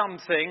that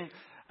something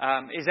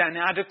is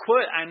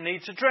inadequate and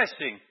needs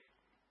addressing.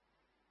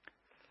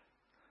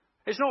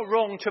 It's not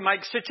wrong to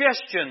make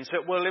suggestions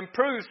that will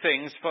improve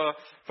things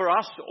for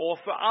us or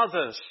for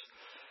others.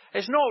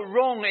 It's not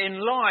wrong in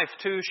life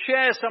to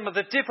share some of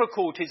the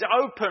difficulties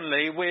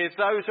openly with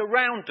those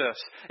around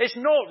us. It's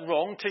not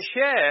wrong to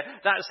share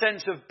that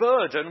sense of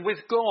burden with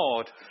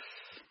God.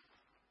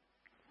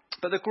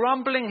 But the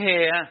grumbling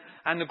here,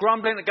 and the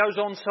grumbling that goes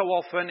on so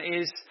often,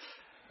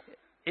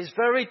 is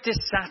very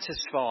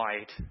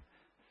dissatisfied.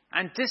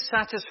 And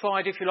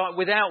dissatisfied, if you like,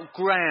 without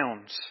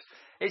grounds.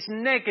 It's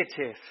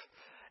negative.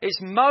 It's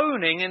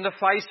moaning in the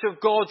face of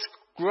God's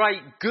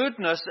great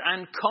goodness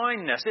and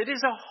kindness. It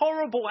is a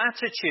horrible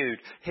attitude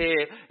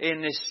here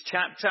in this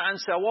chapter and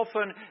so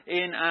often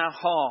in our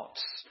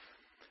hearts.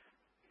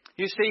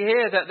 You see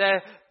here that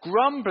their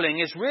grumbling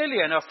is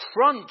really an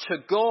affront to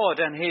God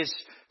and His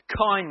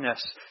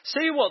kindness.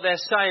 See what they're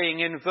saying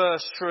in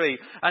verse 3.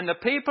 And the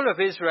people of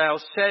Israel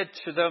said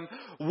to them,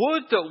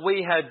 "Would that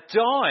we had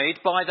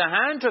died by the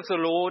hand of the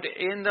Lord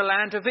in the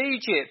land of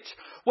Egypt,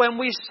 when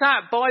we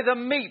sat by the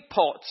meat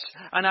pots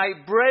and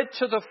ate bread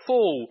to the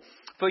full.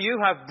 For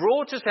you have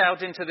brought us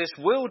out into this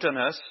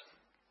wilderness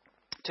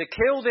to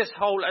kill this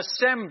whole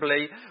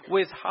assembly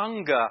with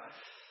hunger."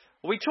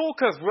 We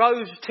talk of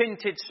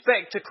rose-tinted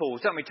spectacles,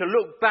 don't we, to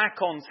look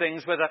back on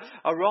things with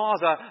a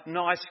rather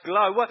nice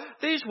glow. Well,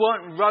 these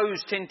weren't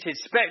rose-tinted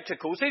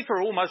spectacles. These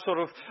were almost sort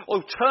of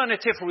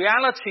alternative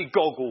reality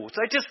goggles.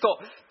 They just got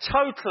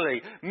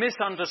totally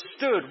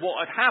misunderstood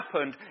what had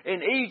happened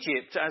in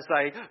Egypt as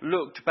they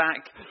looked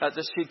back at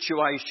the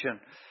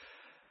situation.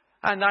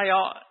 And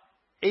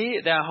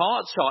their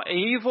hearts are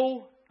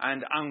evil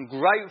and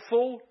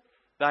ungrateful.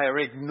 They are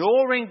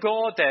ignoring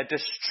God. They're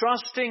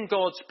distrusting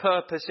God's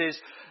purposes.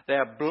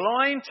 They're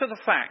blind to the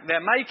fact. They're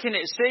making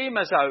it seem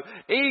as though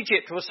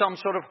Egypt was some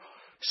sort of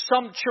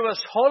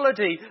sumptuous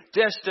holiday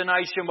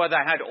destination where they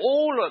had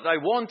all that they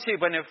wanted,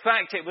 when in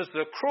fact it was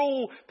the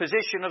cruel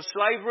position of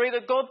slavery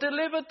that God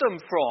delivered them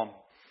from.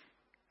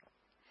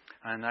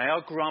 And they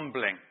are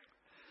grumbling.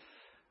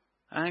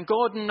 And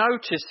God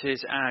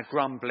notices our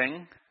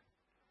grumbling.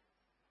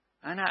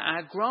 And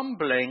our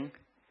grumbling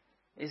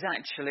is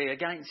actually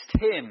against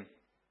Him.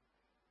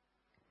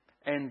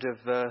 End of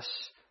verse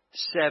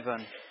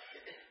 7.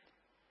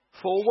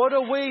 For what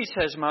are we,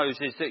 says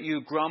Moses, that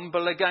you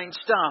grumble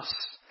against us?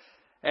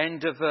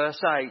 End of verse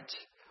 8.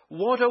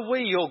 What are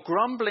we? Your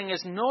grumbling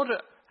is not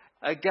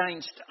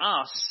against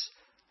us,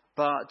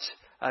 but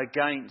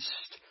against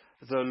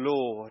the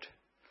Lord.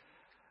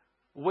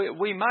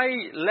 We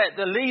may let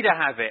the leader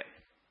have it.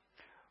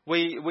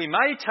 We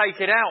may take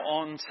it out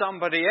on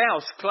somebody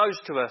else close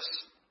to us.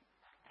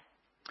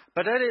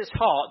 But at its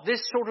heart,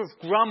 this sort of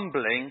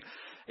grumbling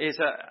is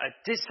a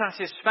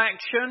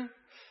dissatisfaction,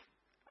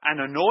 an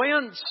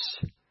annoyance,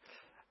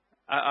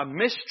 a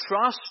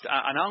mistrust,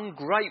 an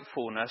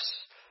ungratefulness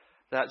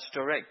that's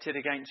directed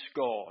against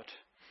God.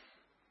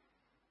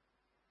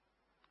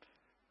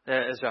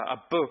 There's a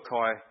book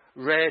I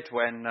read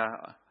when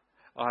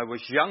I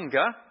was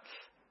younger,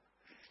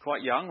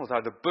 quite young,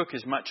 although the book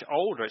is much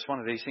older. It's one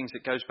of these things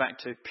that goes back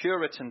to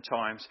Puritan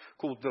times,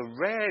 called The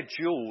Rare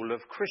Jewel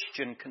of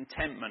Christian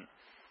Contentment.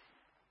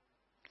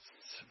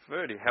 It's a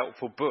very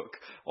helpful book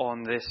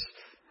on this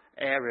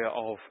area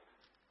of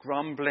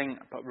grumbling,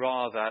 but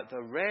rather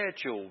the rare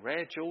jewel.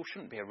 Rare jewel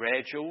shouldn't be a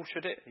rare jewel,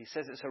 should it? He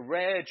says it's a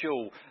rare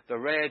jewel, the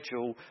rare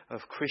jewel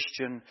of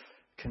Christian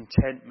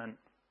contentment.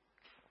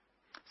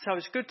 So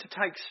it's good to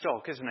take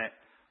stock, isn't it,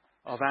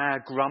 of our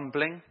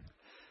grumbling.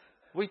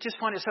 We just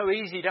find it so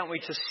easy, don't we,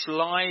 to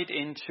slide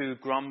into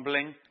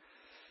grumbling.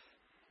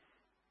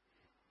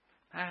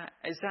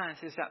 Is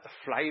that the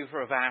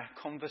flavour of our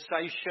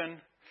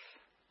conversation?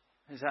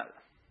 Is that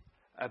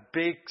a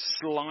big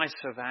slice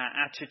of our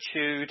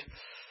attitude?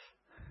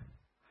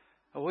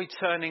 Are we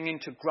turning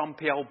into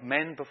grumpy old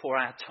men before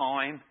our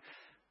time?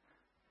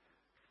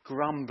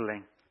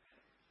 Grumbling.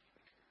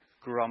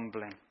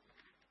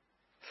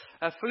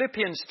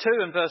 Philippians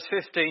 2 and verse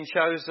 15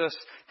 shows us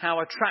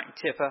how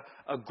attractive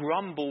a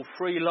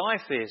grumble-free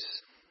life is.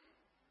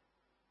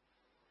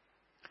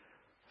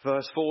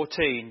 Verse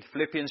 14,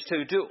 Philippians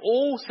 2, do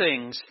all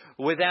things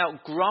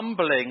without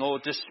grumbling or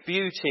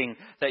disputing,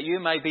 that you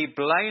may be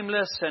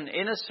blameless and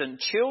innocent,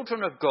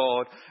 children of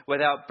God,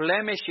 without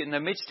blemish in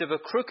the midst of a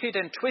crooked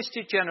and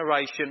twisted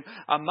generation,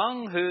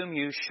 among whom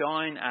you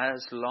shine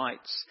as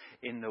lights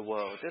in the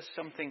world. There's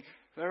something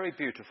very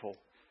beautiful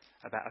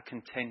about a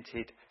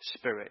contented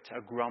spirit,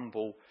 a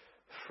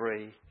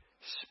grumble-free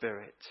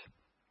spirit.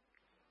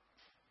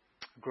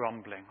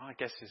 Grumbling. I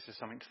guess this is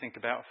something to think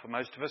about for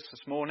most of us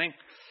this morning.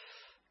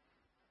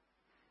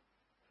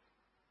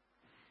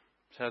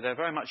 So they're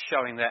very much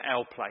showing their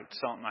L plates,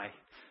 aren't they?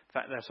 In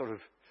fact, they're sort of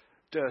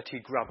dirty,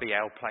 grubby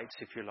L plates,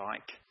 if you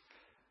like.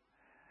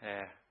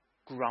 They're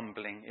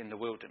grumbling in the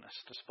wilderness,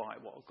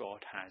 despite what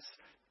God has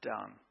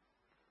done.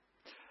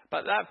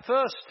 But that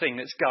first thing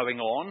that's going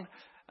on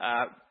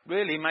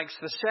really makes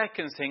the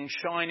second thing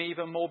shine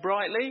even more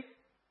brightly.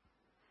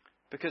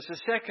 Because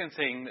the second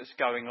thing that's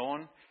going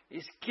on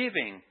is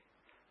giving.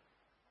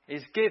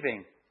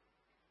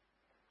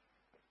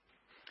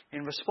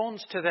 In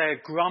response to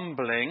their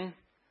grumbling,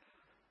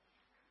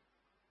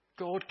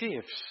 God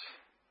gives.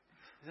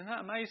 Isn't that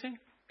amazing?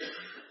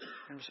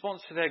 In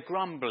response to their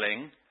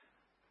grumbling,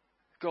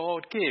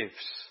 God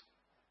gives.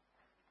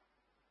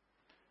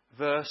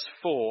 Verse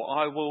 4,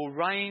 I will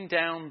rain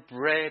down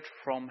bread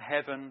from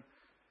heaven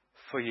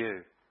for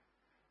you.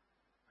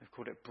 We've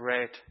called it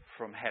bread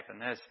from heaven.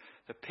 There's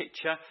the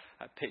picture.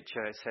 That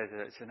picture, it says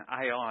that it's an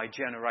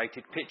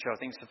AI-generated picture. I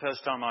think it's the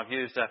first time I've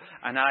used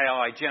an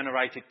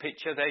AI-generated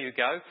picture. There you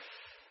go.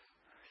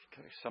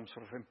 Some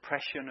sort of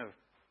impression of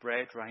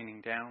bread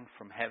raining down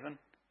from heaven.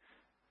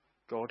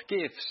 God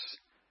gives.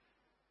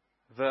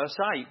 Verse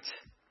 8.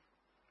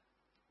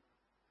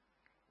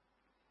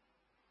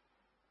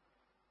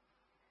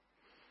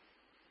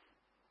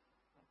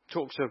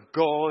 Talks of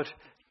God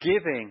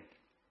giving.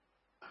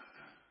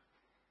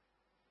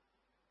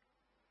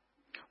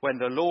 When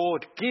the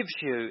Lord gives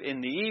you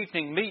in the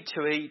evening meat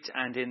to eat,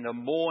 and in the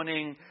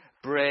morning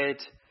bread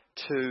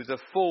to the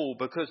full,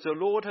 because the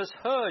Lord has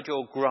heard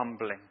your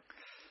grumbling.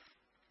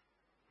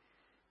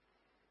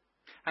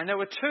 And there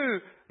were two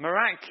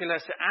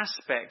miraculous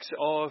aspects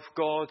of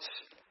God's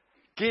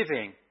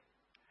giving.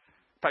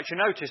 In fact, you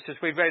noticed as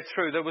we read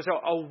through, there was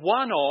a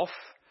one-off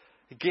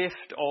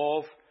gift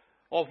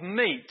of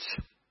meat.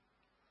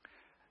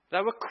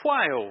 They were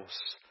quails.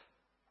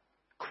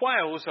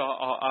 Quails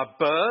are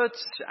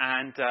birds,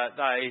 and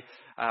they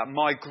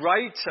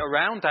migrate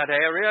around that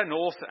area,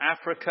 North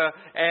Africa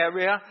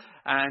area.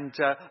 And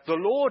the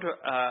Lord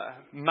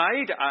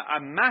made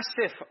a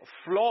massive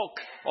flock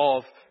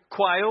of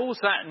quails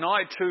that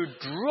night to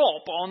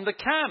drop on the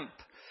camp.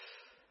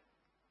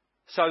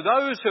 So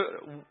those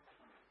who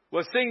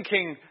were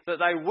thinking that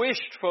they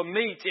wished for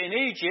meat in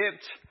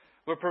Egypt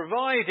were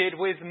provided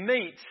with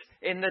meat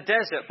in the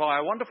desert by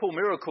a wonderful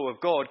miracle of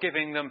God,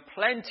 giving them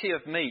plenty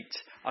of meat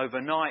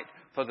overnight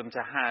for them to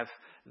have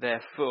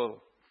their full.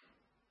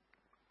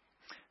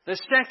 The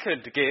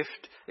second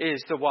gift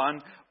is the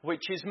one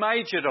which is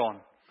majored on.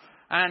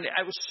 And it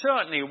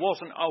certainly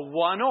wasn't a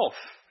one-off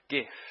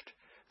gift.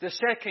 The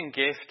second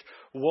gift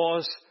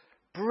was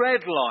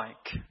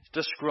bread-like,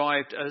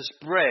 described as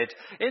bread.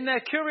 In their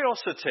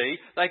curiosity,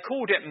 they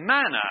called it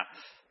manna.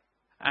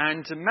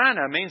 And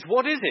manna means,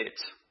 what is it?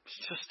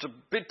 It's just a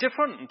bit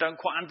different and don't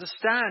quite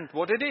understand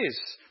what it is.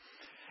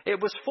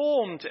 It was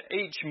formed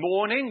each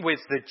morning with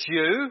the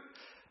dew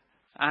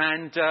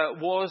and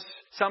was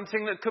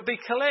something that could be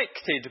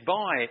collected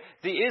by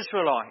the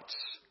Israelites.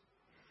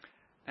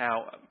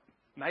 Now,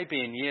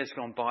 maybe in years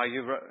gone by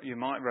you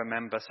might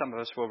remember, some of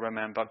us will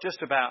remember, I'm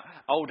just about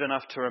old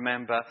enough to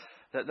remember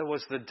that there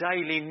was the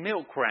daily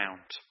milk round.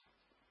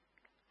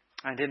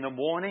 And in the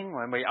morning,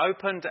 when we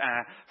opened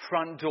our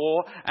front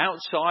door,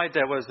 outside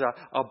there was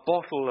a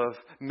bottle of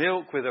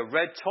milk with a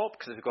red top,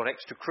 because it's got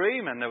extra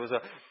cream, and there was a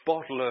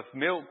bottle of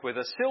milk with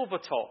a silver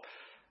top.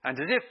 And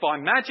as if by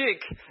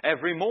magic,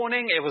 every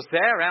morning it was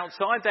there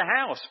outside the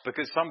house,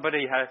 because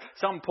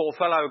some poor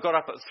fellow got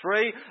up at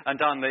 3 and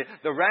done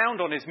the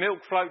round on his milk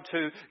float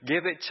to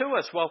give it to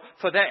us. Well,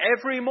 for that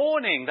every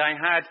morning they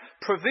had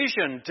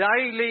provision,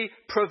 daily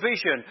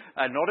provision,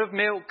 not of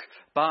milk,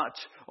 but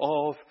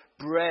of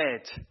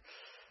bread.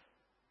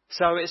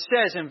 So it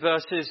says in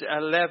verses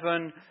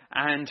 11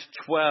 and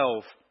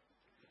 12,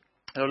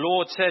 the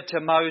Lord said to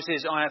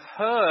Moses, I have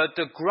heard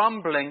the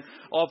grumbling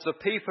of the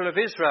people of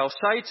Israel.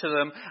 Say to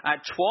them,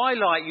 at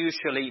twilight you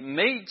shall eat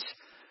meat,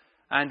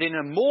 and in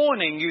the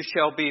morning you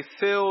shall be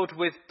filled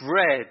with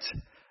bread.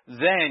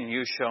 Then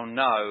you shall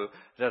know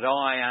that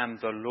I am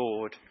the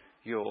Lord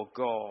your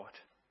God.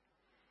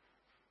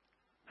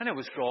 And it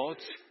was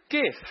God's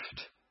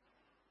gift.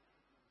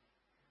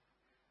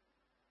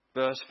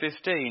 Verse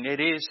 15,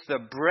 it is the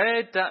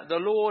bread that the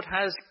Lord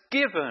has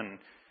given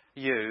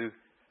you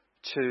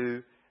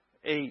to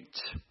eat.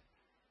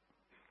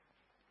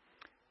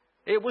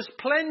 It was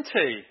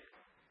plenty.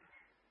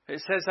 It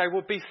says they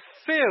will be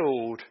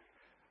filled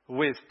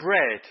with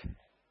bread.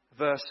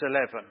 Verse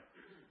 11.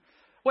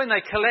 When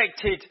they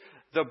collected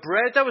the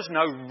bread, there was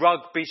no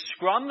rugby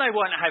scrum. They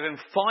weren't having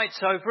fights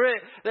over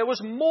it. There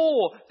was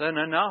more than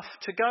enough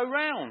to go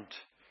round.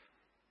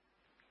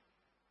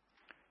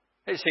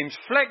 It seems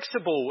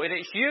flexible in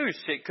its use.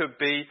 It could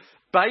be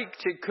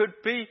baked, it could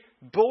be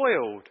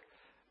boiled.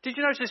 Did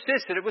you notice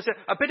this? That it was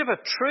a bit of a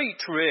treat,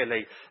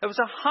 really. There was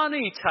a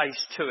honey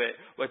taste to it,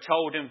 we're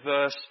told in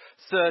verse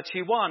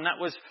 31. That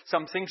was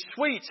something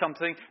sweet,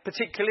 something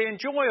particularly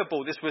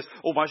enjoyable. This was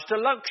almost a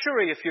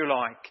luxury, if you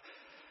like.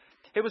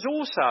 It was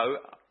also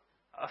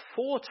a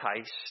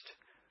foretaste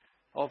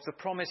of the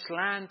promised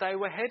land they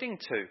were heading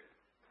to.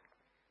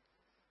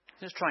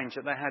 It's strange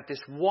that they had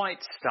this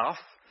white stuff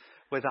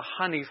with a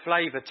honey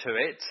flavour to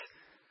it,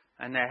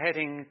 and they're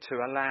heading to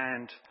a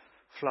land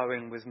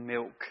flowing with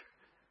milk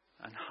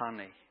and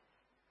honey.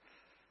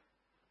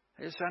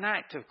 It's an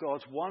act of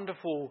God's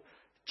wonderful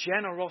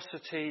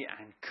generosity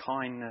and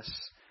kindness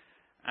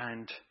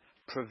and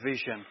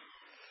provision.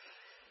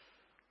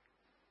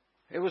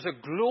 It was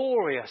a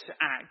glorious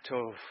act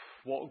of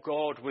what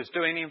God was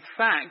doing. In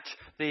fact,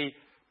 the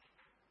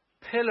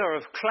pillar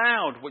of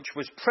cloud which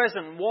was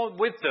present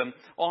with them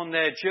on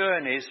their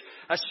journeys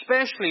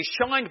especially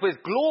shined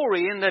with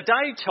glory in the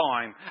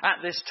daytime at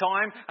this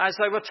time as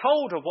they were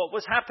told of what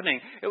was happening.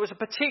 It was a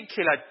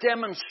particular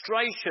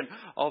demonstration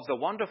of the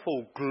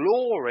wonderful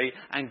glory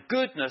and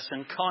goodness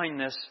and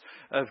kindness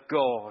of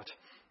God.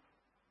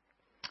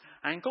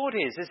 And God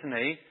is, isn't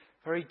he,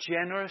 very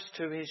generous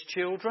to his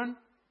children.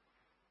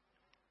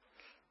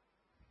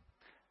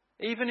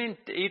 Even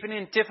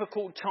in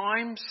difficult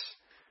times.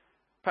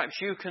 Perhaps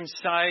you can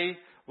say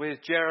with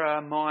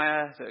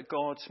Jeremiah that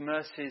God's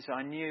mercies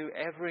are new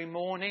every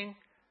morning.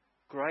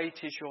 Great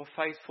is your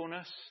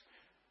faithfulness.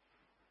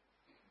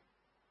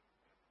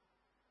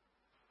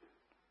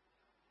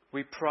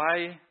 We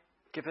pray,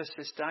 give us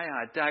this day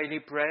our daily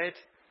bread.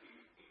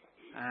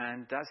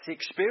 And that's the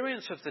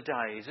experience of the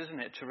days, isn't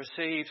it? To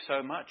receive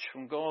so much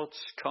from God's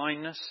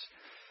kindness.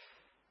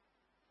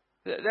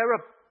 There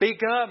are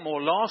bigger,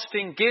 more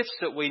lasting gifts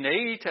that we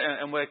need,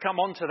 and we'll come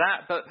on to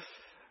that, but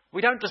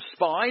we don't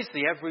despise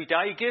the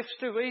everyday gifts,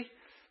 do we?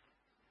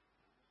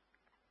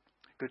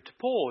 Good to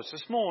pause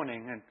this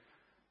morning and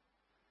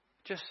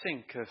just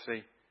think of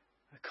the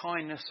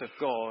kindness of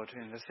God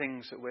in the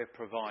things that we're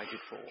provided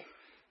for.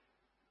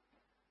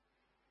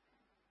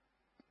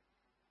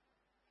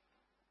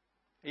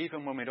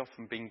 even when we'd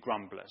often been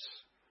grumblers.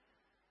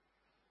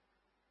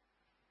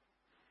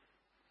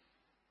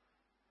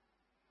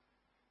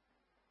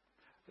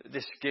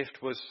 This gift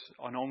was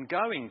an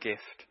ongoing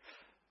gift.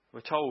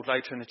 We're told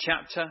later in the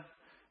chapter,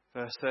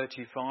 verse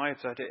 35,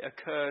 that it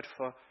occurred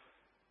for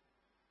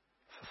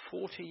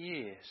 40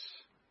 years.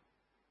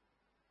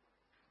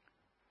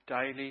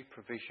 Daily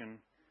provision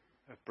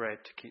of bread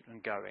to keep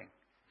them going.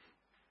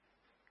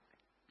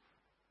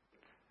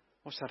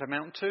 What's that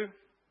amount to?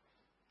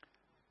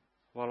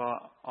 Well,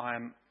 I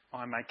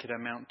make it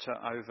amount to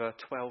over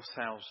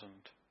 12,000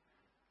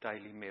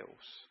 daily meals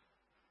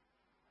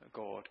that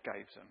God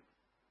gave them.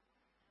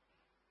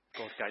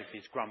 God gave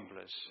his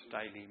grumblers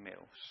daily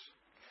meals.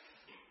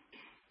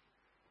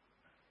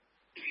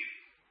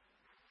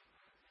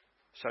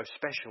 So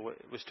special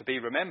it was to be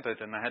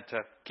remembered, and they had to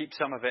keep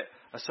some of it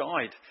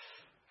aside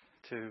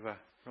to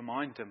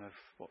remind them of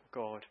what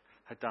God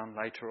had done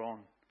later on.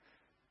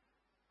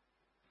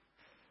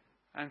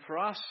 And for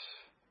us,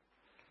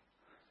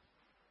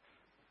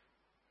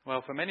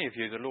 well, for many of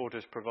you, the Lord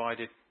has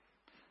provided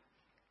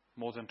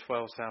more than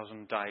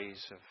 12,000 days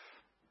of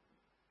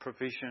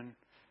provision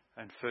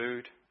and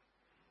food.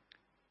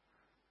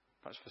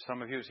 Perhaps for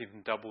some of you it's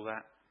even double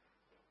that.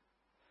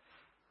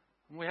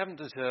 And we haven't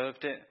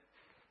deserved it.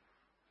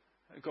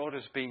 God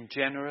has been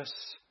generous,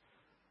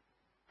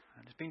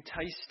 and it's been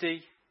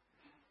tasty,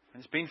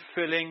 and it's been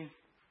filling.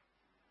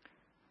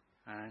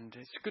 And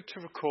it's good to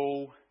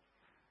recall,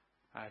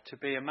 to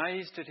be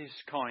amazed at his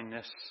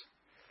kindness.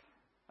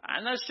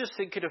 And that's just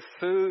thinking of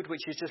food,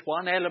 which is just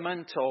one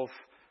element of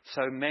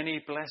so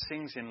many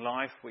blessings in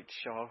life which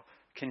are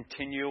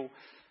continual.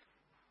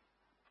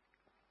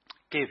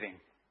 Giving.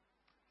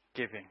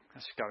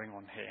 That's going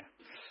on here.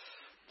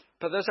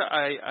 But there's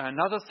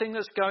another thing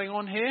that's going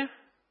on here,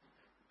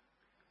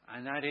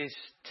 and that is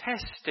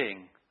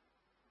testing.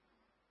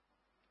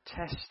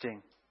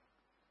 Testing.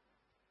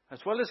 As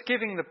well as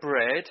giving the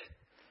bread,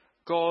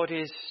 God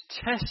is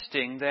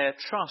testing their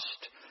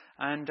trust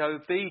and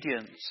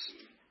obedience.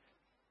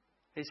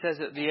 He says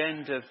at the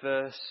end of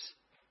verse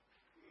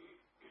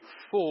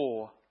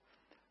 4,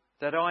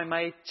 that I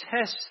may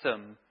test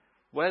them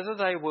whether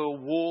they will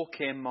walk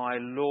in my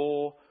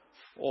law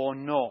or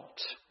not.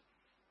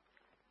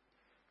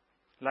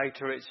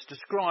 Later it's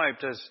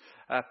described as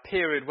a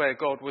period where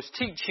God was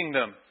teaching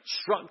them,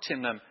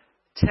 instructing them,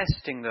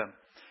 testing them.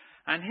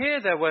 And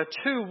here there were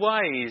two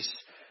ways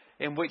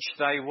in which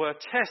they were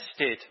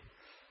tested.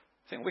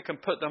 I think we can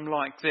put them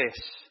like this.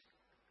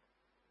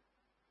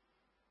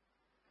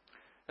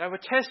 They were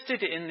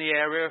tested in the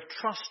area of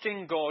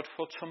trusting God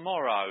for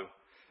tomorrow.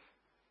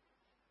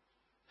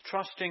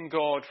 Trusting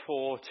God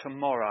for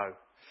tomorrow.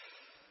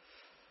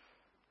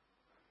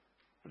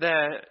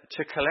 They're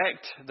to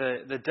collect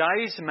the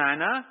day's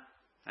manna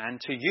and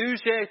to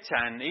use it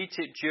and eat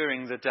it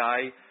during the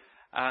day.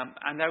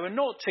 And they were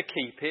not to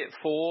keep it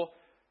for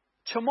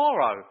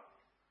tomorrow.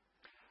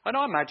 And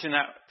I imagine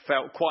that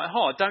felt quite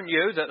hard, don't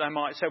you? That they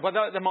might say, well,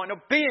 there might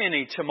not be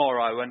any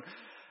tomorrow. And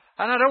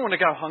I don't want to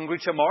go hungry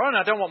tomorrow, and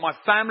I don't want my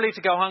family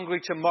to go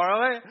hungry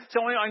tomorrow. So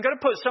I'm going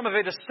to put some of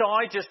it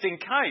aside just in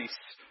case,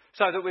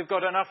 so that we've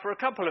got enough for a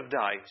couple of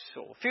days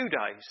or a few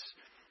days.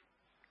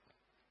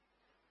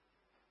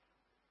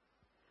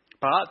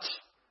 But,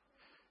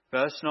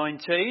 verse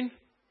 19,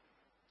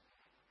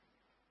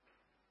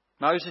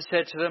 Moses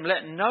said to them,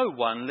 let no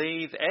one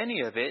leave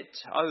any of it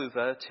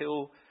over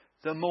till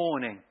the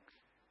morning.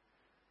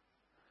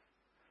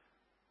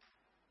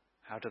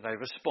 How do they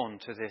respond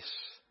to this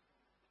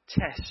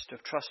test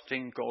of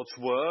trusting God's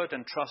word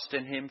and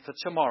trusting him for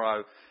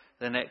tomorrow?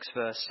 The next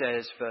verse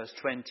says, verse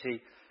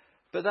 20,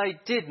 but they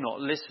did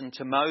not listen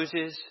to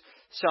Moses.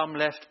 Some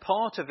left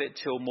part of it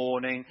till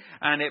morning,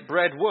 and it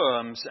bred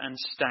worms and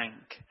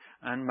stank.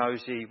 And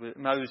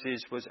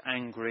Moses was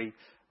angry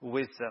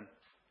with them.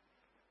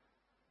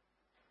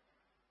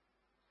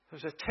 There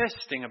was a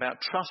testing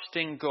about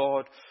trusting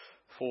God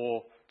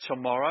for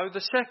tomorrow. The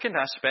second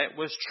aspect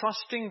was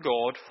trusting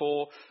God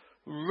for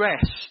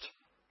rest.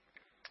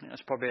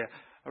 That's probably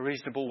a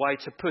reasonable way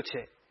to put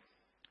it.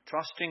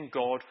 Trusting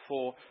God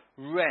for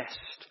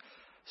rest.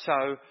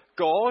 So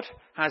God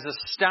has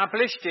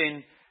established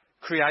in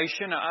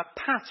creation a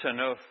pattern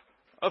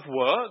of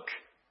work.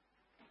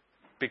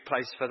 Big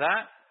place for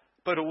that.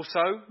 But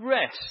also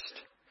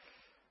rest.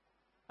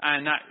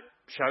 And that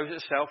shows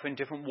itself in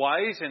different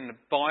ways in the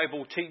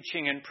Bible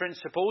teaching and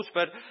principles,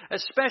 but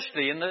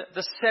especially in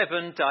the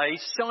 7-day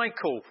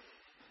cycle.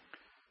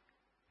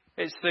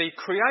 It's the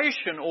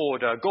creation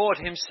order. God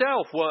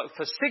himself worked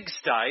for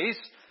 6 days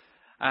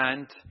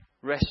and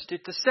rested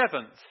the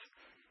 7th.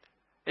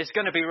 It's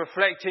going to be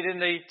reflected in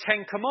the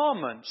 10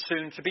 Commandments,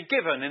 soon to be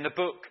given in the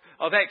book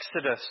of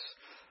Exodus.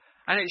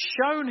 And it's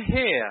shown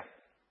here.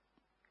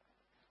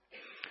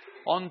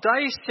 On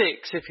day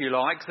 6, if you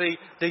like,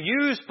 the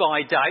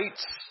use-by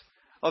dates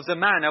of the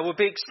manna will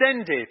be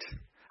extended.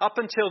 Up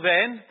until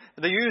then,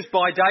 the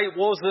use-by date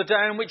was the day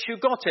on which you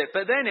got it,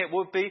 but then it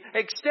would be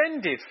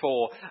extended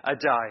for a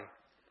day.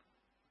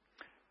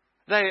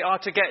 They are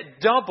to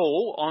get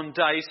double on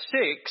day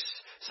 6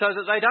 so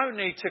that they don't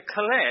need to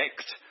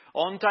collect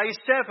on day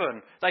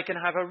 7. They can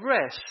have a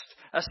rest,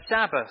 a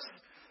Sabbath.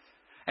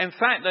 In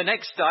fact, the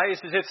next day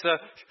it's as if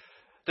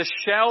the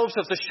shelves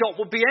of the shop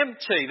would be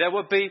empty. There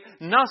would be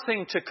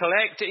nothing to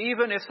collect,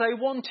 even if they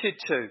wanted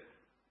to.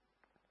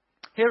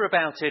 Hear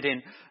about it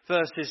in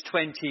verses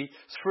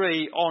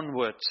 23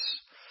 onwards.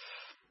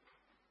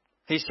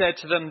 He said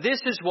to them,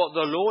 "This is what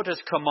the Lord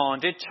has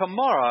commanded.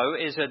 Tomorrow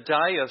is a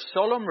day of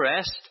solemn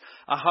rest,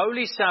 a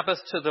holy Sabbath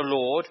to the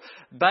Lord.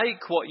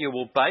 Bake what you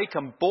will bake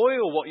and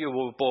boil what you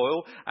will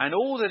boil, and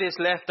all that is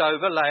left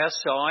over lay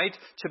aside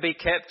to be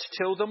kept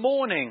till the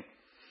morning."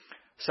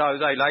 So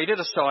they laid it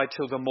aside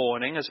till the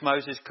morning, as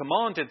Moses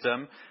commanded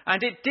them,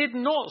 and it did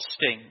not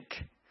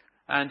stink,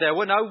 and there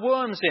were no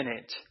worms in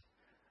it.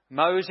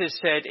 Moses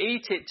said,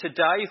 "Eat it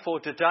today,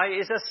 for today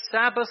is a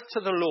Sabbath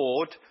to the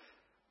Lord.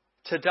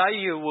 Today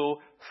you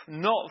will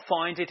not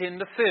find it in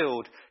the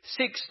field.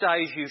 6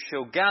 days you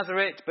shall gather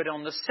it, but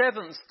on the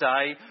 7th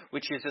day,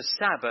 which is a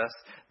Sabbath,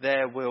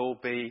 there will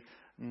be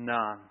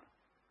none."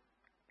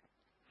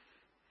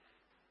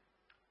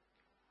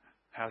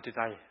 How did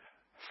they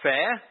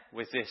fare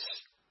with this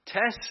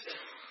test?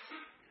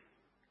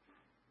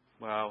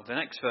 Well, the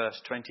next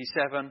verse,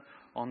 27.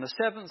 "On the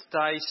 7th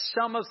day,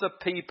 some of the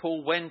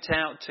people went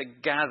out to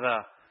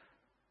gather,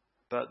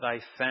 but they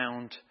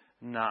found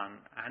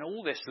none." And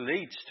all this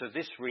leads to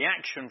this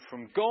reaction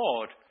from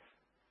God.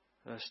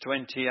 Verse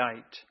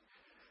 28.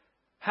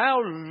 "How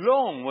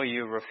long will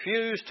you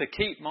refuse to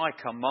keep my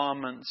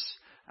commandments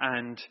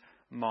and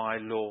my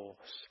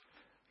laws?"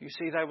 You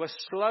see, they were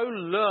slow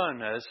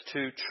learners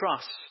to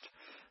trust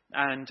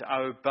and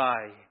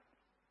obey.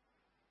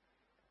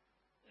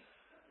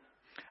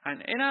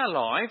 And in our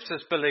lives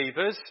as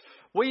believers,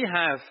 we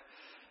have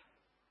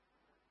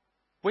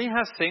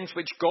things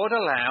which God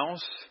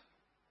allows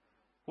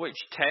which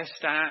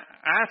test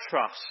our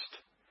trust.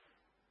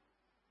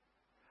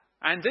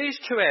 And these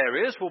 2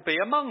 areas will be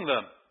among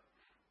them.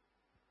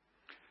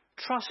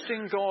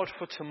 Trusting God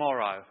for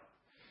tomorrow.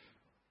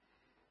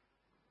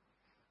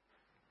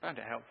 I found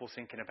it helpful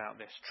thinking about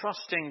this.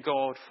 Trusting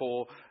God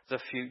for the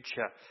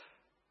future.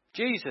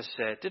 Jesus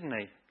said, didn't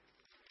he?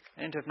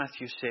 End of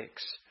Matthew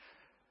 6.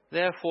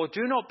 "Therefore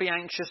do not be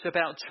anxious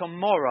about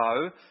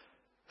tomorrow,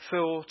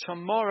 for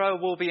tomorrow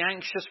will be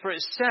anxious for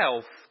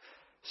itself.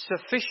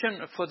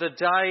 Sufficient for the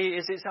day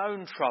is its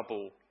own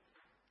trouble."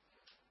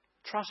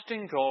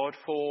 Trusting God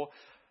for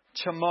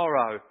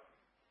tomorrow.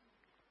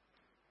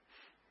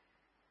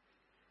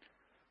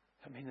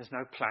 I mean, there's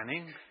no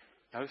planning,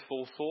 no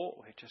forethought.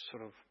 We're just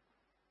sort of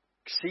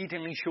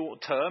exceedingly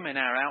short term in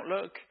our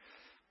outlook.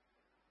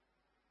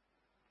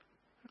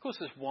 Of course,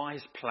 there's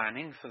wise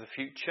planning for the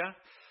future.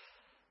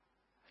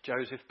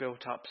 Joseph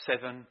built up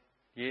 7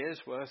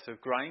 years' worth of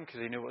grain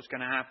because he knew what was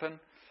going to happen.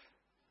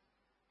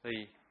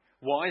 The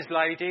wise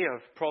lady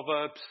of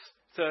Proverbs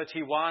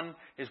 31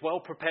 is well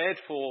prepared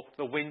for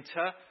the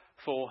winter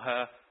for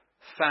her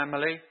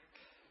family.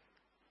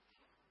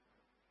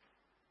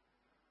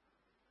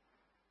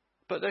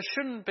 But there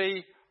shouldn't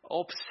be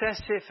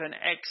obsessive and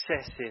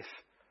excessive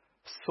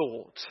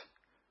thought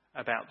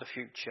about the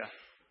future.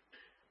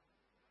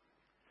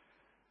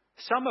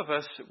 Some of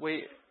us,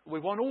 we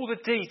want all the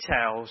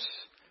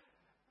details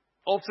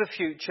of the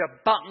future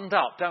buttoned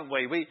up, don't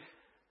we? We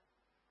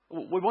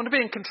want to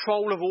be in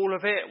control of all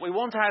of it. We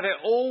want to have it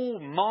all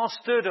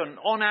mastered and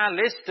on our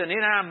list and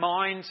in our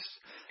minds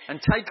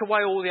and take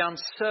away all the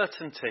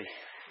uncertainty.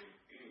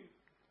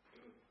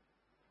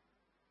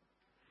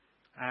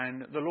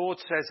 And the Lord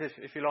says,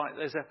 if you like,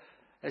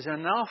 there's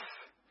enough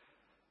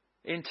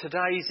in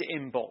today's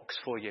inbox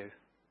for you.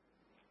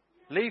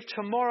 Leave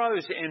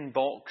tomorrow's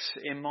inbox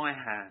in my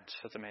hands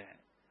for the minute.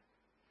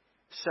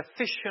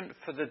 Sufficient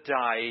for the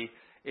day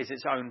is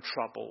its own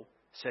trouble,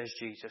 says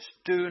Jesus.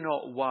 Do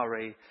not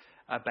worry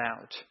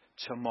about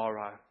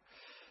tomorrow.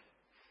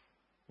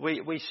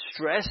 We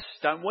stress,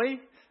 don't we,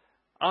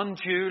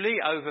 unduly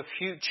over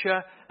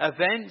future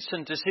events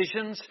and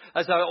decisions,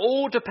 as though it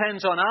all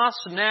depends on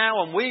us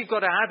now and we've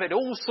got to have it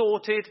all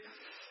sorted.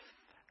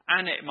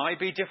 And it may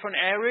be different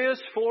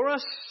areas for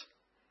us.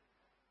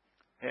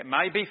 It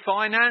may be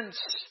finance.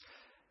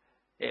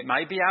 It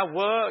may be our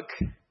work.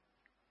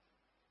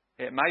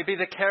 It may be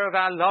the care of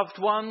our loved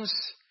ones.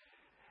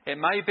 It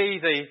may be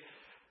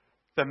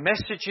the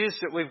messages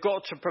that we've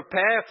got to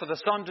prepare for the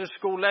Sunday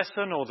school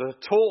lesson or the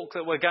talk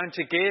that we're going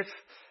to give.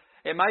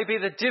 It may be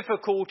the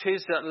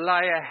difficulties that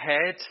lay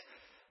ahead.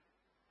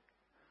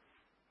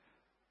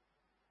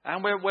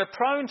 And we're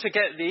prone to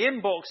get the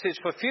inboxes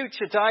for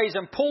future days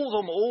and pull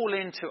them all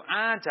into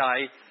our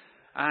day.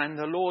 And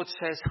the Lord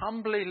says,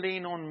 humbly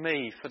lean on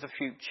me for the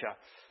future.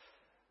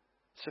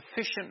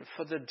 Sufficient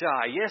for the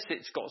day. Yes,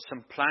 it's got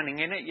some planning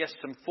in it. Yes,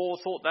 some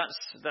forethought.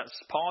 That's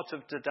part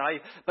of today.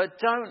 But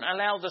don't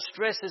allow the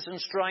stresses and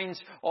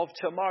strains of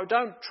tomorrow.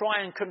 Don't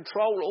try and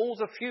control all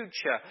the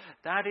future.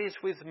 That is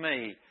with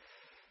me.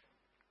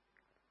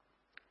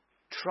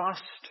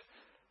 Trust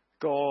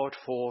God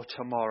for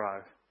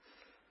tomorrow.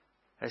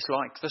 It's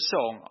like the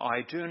song,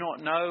 I do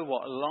not know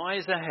what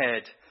lies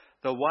ahead,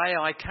 The way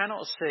I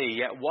cannot see,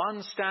 yet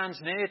one stands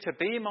near to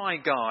be my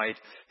guide.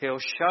 He'll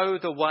show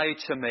the way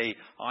to me.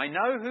 I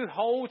know who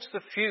holds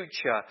the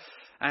future,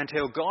 and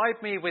he'll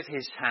guide me with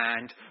his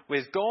hand.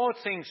 With God,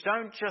 things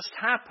don't just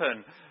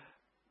happen.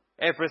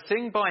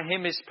 Everything by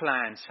him is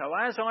planned. So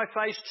as I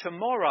face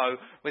tomorrow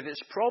with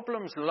its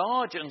problems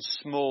large and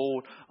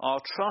small, I'll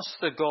trust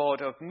the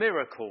God of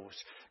miracles.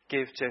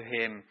 Give to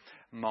him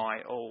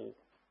my all.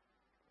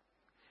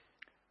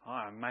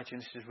 I imagine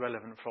this is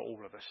relevant for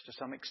all of us to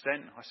some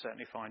extent. I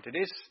certainly find it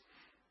is.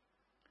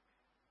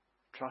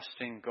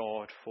 Trusting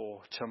God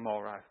for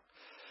tomorrow.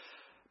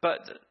 But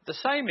the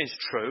same is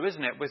true,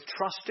 isn't it, with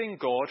trusting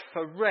God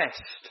for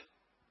rest,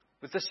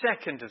 with the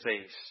second of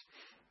these.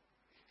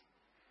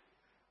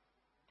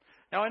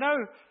 Now I know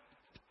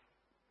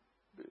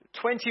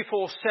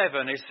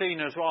 24/7 is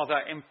seen as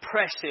rather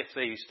impressive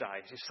these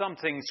days. It's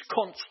something's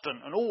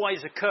constant and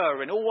always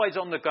occurring, always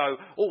on the go,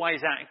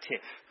 always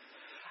active.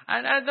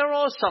 And there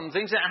are some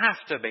things that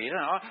have to be. You know,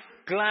 I'm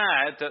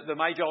glad that the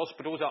major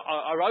hospitals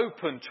are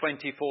open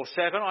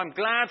 24/7. I'm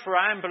glad for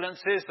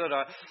ambulances that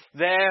are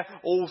there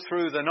all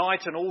through the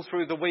night and all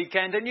through the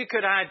weekend. And you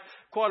could add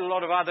quite a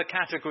lot of other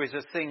categories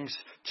of things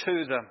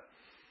to them.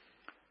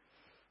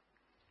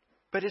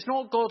 But it's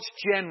not God's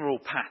general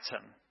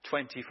pattern,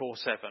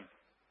 24/7.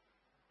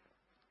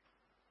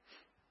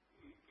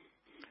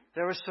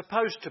 There is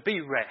supposed to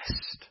be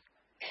rest.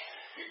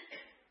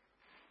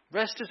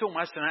 Rest is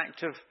almost an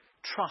act of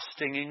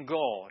trusting in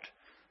God,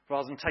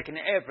 rather than taking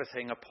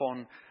everything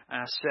upon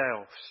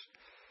ourselves.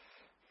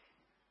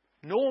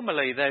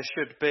 Normally there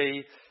should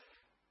be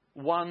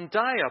one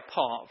day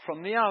apart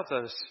from the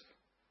others.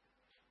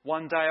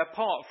 One day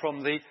apart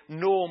from the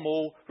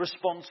normal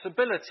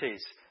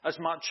responsibilities as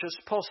much as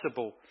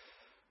possible.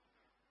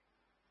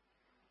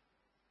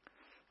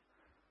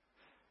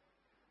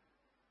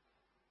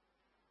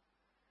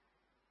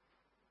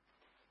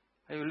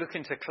 Are you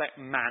looking to collect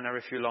manna,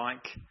 if you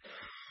like,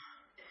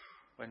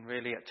 when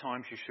really at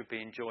times you should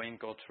be enjoying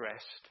God's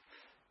rest?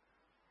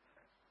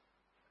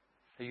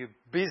 Are you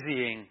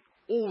busying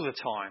all the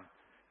time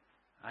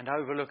and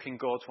overlooking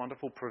God's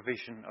wonderful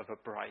provision of a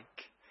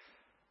break?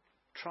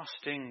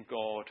 Trusting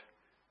God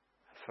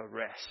for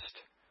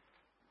rest.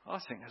 I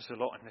think there's a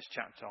lot in this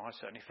chapter. I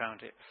certainly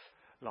found it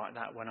like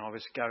that when I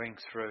was going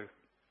through.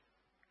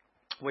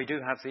 We do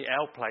have the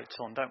L plates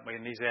on, don't we,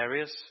 in these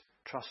areas?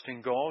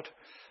 Trusting God.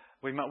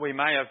 We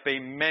may have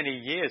been many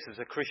years as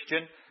a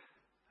Christian,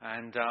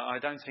 and I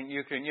don't think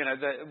you can,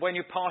 when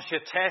you pass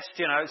your test,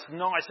 it's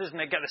nice, isn't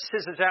it? Get the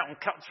scissors out and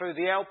cut through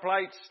the L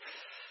plates.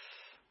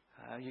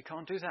 You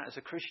can't do that as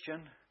a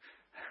Christian.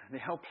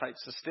 The L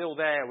plates are still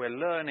there. We're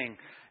learning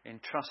in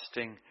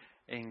trusting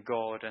in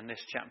God, and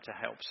this chapter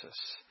helps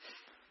us.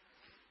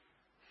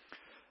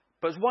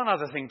 But there's one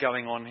other thing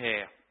going on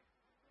here.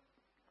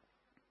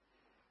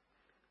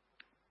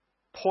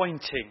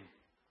 Pointing.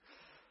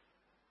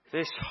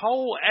 This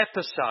whole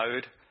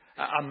episode,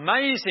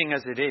 amazing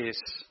as it is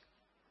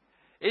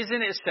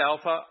in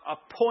itself a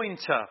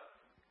pointer.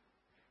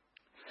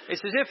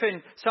 It's as if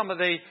in some of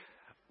the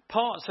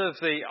parts of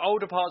the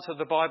older parts of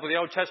the Bible, the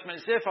Old Testament,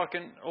 it's as if I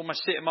can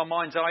almost see it in my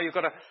mind's eye. You've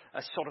got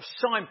a sort of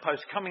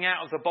signpost coming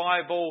out of the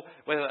Bible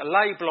with a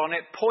label on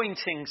it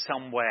pointing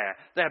somewhere.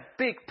 They're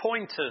big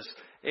pointers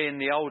in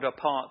the older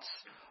parts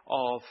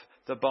of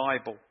the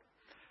Bible.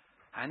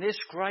 And this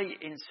great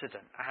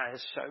incident,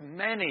 as so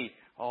many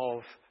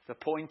of the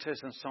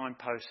pointers and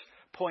signposts,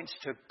 points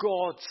to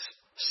God's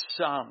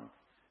Son,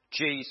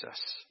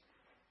 Jesus.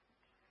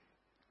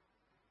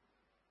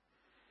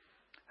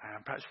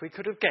 And perhaps we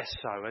could have guessed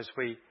so as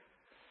we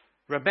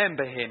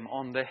remember him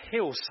on the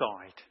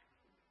hillside,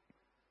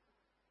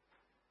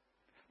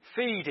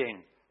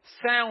 feeding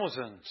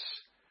thousands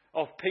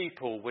of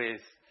people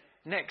with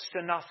next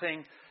to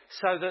nothing,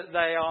 so that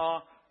they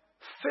are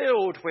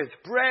filled with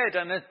bread,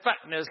 and in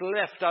fact there's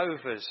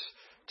leftovers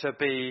to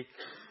be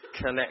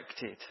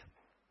collected.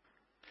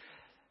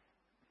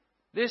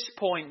 This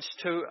points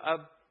to a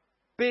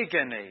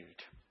bigger need.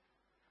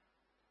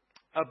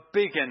 A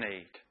bigger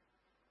need.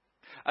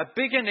 A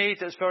bigger need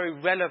that's very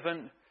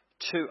relevant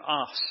to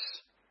us.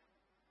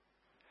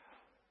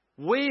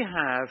 We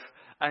have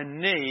a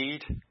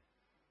need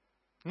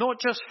not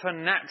just for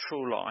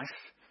natural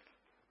life,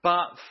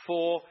 but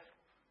for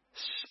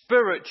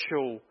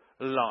spiritual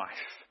life.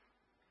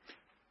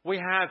 We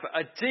have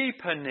a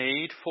deeper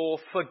need for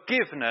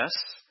forgiveness,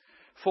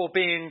 for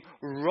being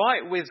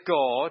right with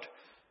God,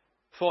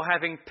 for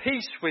having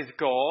peace with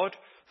God,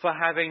 for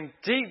having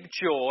deep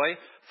joy,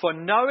 for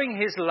knowing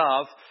his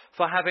love,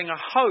 for having a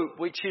hope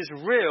which is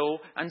real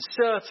and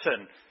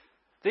certain.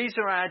 These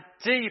are our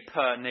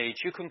deeper needs.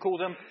 You can call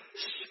them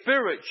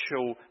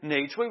spiritual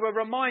needs. We were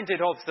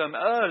reminded of them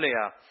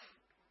earlier.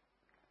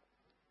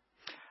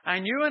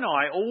 And you and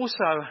I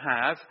also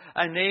have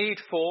a need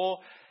for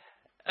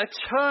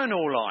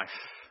eternal life.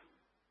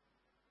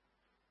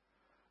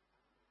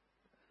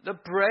 The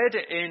bread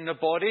in the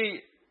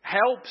body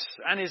helps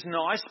and is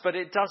nice, but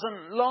it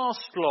doesn't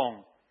last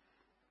long.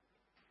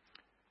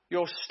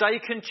 Your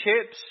steak and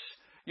chips,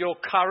 your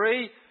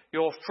curry,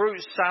 your fruit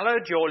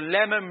salad, your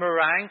lemon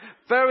meringue,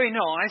 very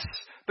nice,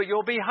 but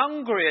you'll be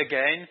hungry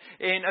again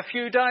in a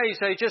few days.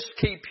 They just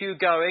keep you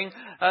going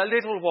a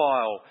little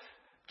while.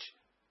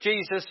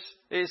 Jesus,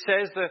 it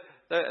says,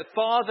 the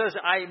fathers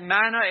ate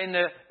manna in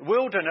the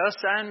wilderness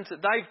and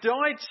they've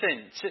died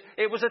since.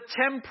 It was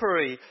a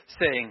temporary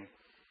thing.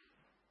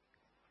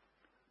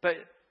 But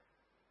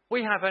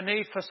we have a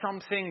need for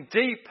something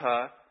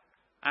deeper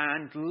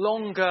and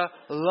longer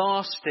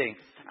lasting.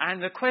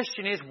 And the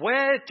question is,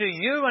 where do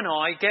you and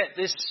I get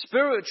this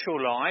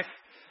spiritual life?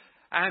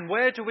 And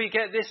where do we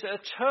get this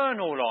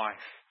eternal life?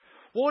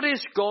 What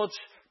is God's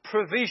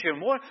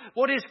provision?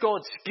 What is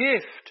God's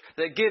gift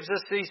that gives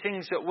us these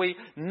things that we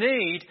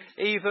need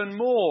even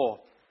more?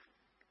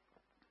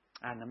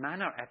 And the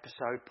manna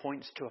episode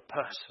points to a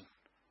person.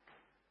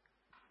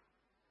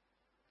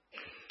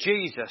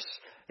 Jesus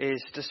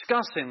is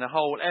discussing the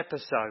whole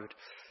episode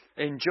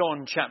in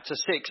John chapter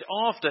 6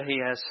 after he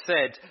has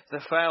fed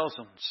the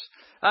thousands.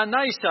 And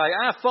they say,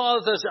 our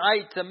fathers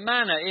ate the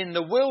manna in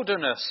the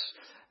wilderness.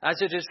 As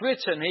it is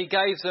written, he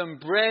gave them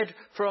bread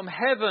from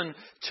heaven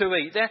to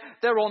eat.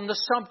 They're on the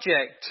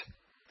subject.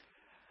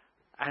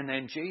 And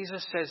then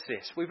Jesus says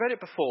this. We read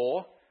it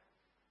before,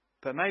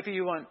 but maybe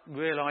you weren't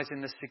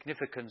realising the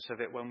significance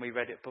of it when we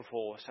read it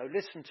before. So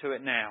listen to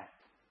it now.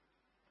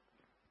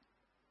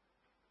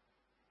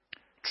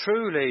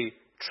 Truly,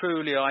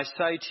 truly, I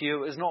say to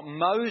you, it was not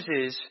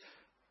Moses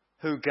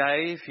who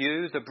gave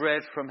you the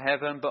bread from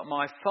heaven, but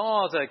my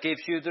Father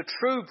gives you the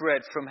true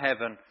bread from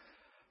heaven.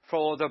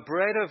 For the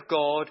bread of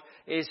God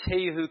is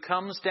he who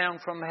comes down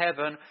from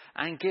heaven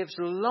and gives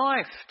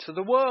life to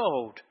the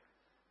world.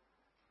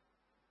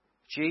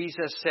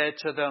 Jesus said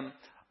to them,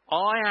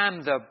 I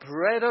am the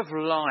bread of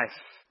life.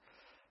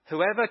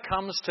 Whoever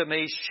comes to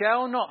me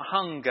shall not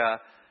hunger,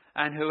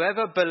 and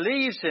whoever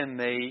believes in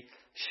me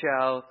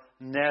shall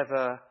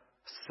never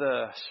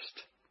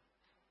thirst.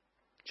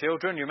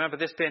 Children, you remember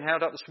this being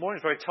held up this morning?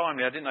 It's very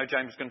timely. I didn't know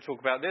James was going to talk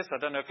about this. I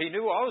don't know if he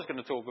knew what I was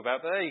going to talk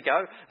about, but there you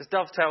go. It's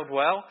dovetailed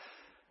well.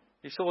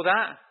 You saw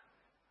that?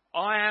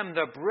 I am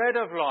the bread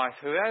of life.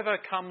 Whoever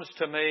comes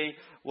to me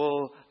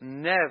will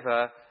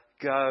never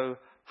go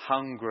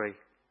hungry.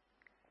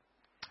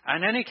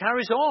 And then he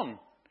carries on.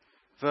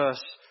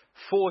 Verse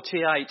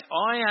 48.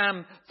 I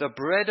am the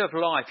bread of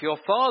life. Your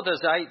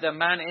fathers ate the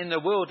manna in the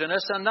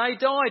wilderness and they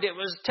died. It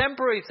was a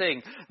temporary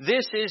thing.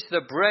 This is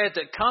the bread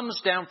that comes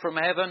down from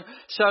heaven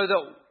so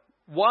that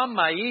one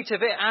may eat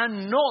of it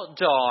and not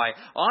die.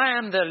 I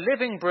am the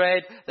living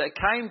bread that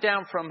came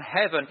down from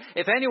heaven.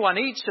 If anyone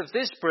eats of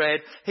this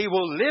bread, he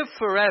will live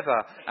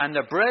forever. And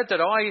the bread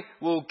that I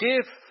will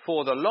give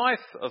for the life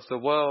of the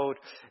world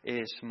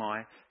is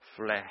my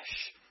flesh.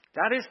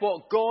 That is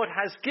what God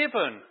has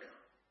given.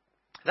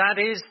 That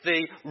is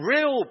the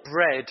real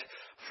bread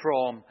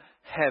from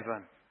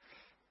heaven.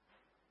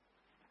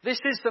 This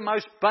is the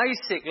most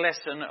basic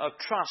lesson of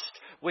trust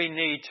we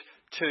need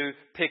to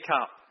pick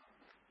up.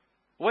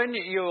 When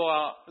you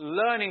are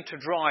learning to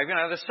drive,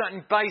 there's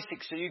certain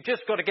basics that you've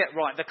just got to get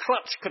right. The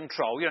clutch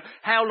control.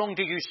 How long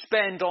do you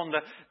spend on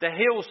the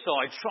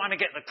hillside trying to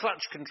get the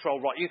clutch control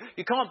right?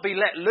 You can't be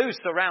let loose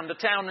around the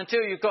town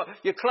until you've got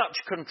your clutch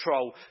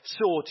control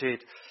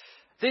sorted.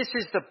 This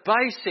is the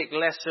basic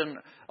lesson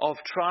of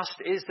trust,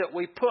 is that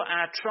we put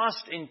our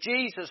trust in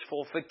Jesus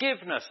for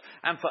forgiveness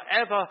and for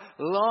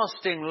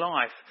everlasting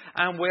life.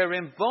 And we're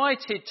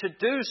invited to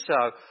do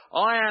so.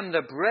 I am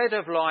the bread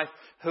of life.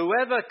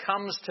 Whoever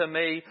comes to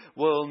me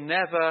will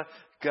never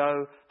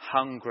go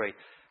hungry.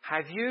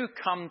 Have you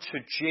come to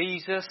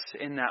Jesus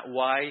in that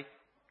way?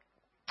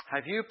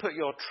 Have you put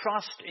your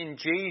trust in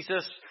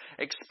Jesus,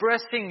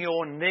 expressing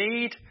your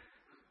need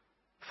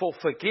for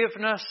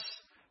forgiveness,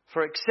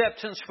 for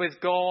acceptance with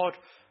God,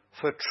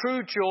 for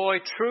true joy,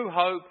 true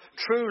hope,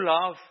 true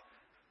love?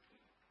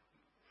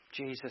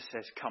 Jesus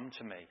says, come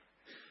to me.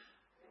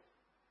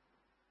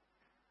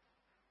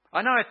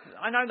 I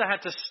know they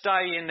had to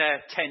stay in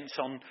their tents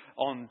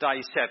on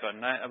day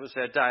 7. That was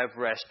their day of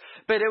rest.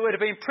 But it would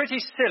have been pretty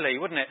silly,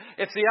 wouldn't it,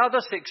 if the other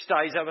 6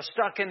 days they were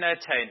stuck in their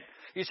tent.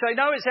 You say,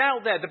 no, it's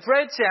out there. The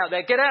bread's out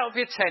there. Get out of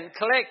your tent.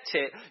 Collect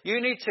it.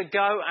 You need to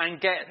go and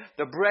get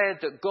the bread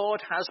that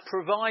God has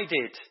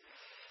provided.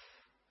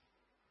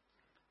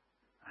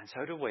 And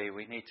so do we.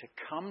 We need to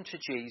come to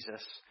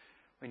Jesus.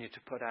 We need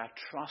to put our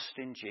trust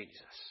in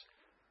Jesus.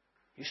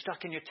 You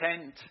stuck in your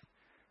tent?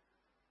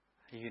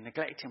 Are you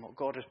neglecting what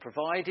God has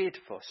provided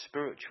for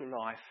spiritual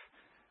life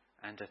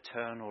and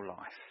eternal life?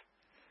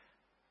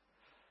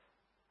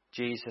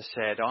 Jesus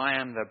said, I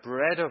am the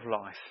bread of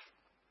life.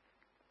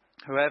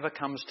 Whoever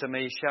comes to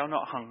me shall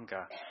not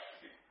hunger,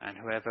 and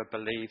whoever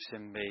believes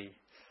in me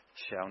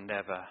shall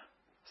never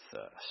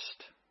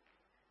thirst.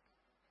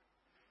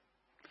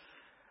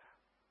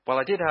 Well,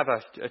 I did have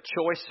a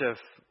choice of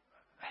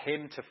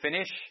hymn to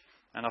finish,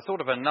 and I thought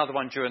of another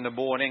one during the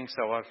morning,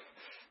 so I've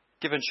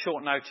given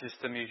short notice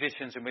to the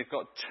musicians, and we've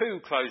got 2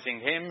 closing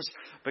hymns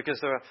because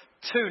there are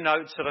 2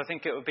 notes that I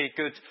think it would be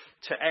good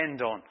to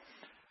end on.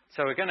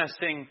 So we're going to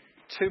sing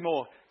 2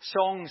 more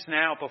songs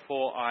now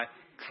before I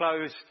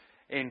close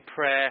in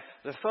prayer.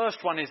 The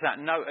first one is that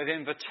note of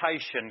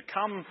invitation.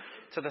 Come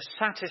to the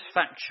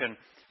satisfaction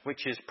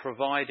which is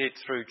provided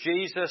through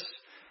Jesus.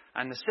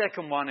 And the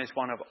second one is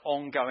one of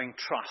ongoing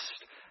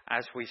trust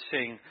as we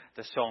sing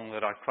the song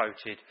that I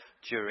quoted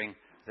during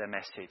the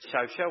message.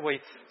 So shall we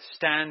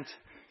stand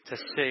to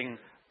sing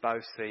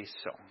both these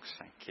songs?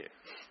 Thank you.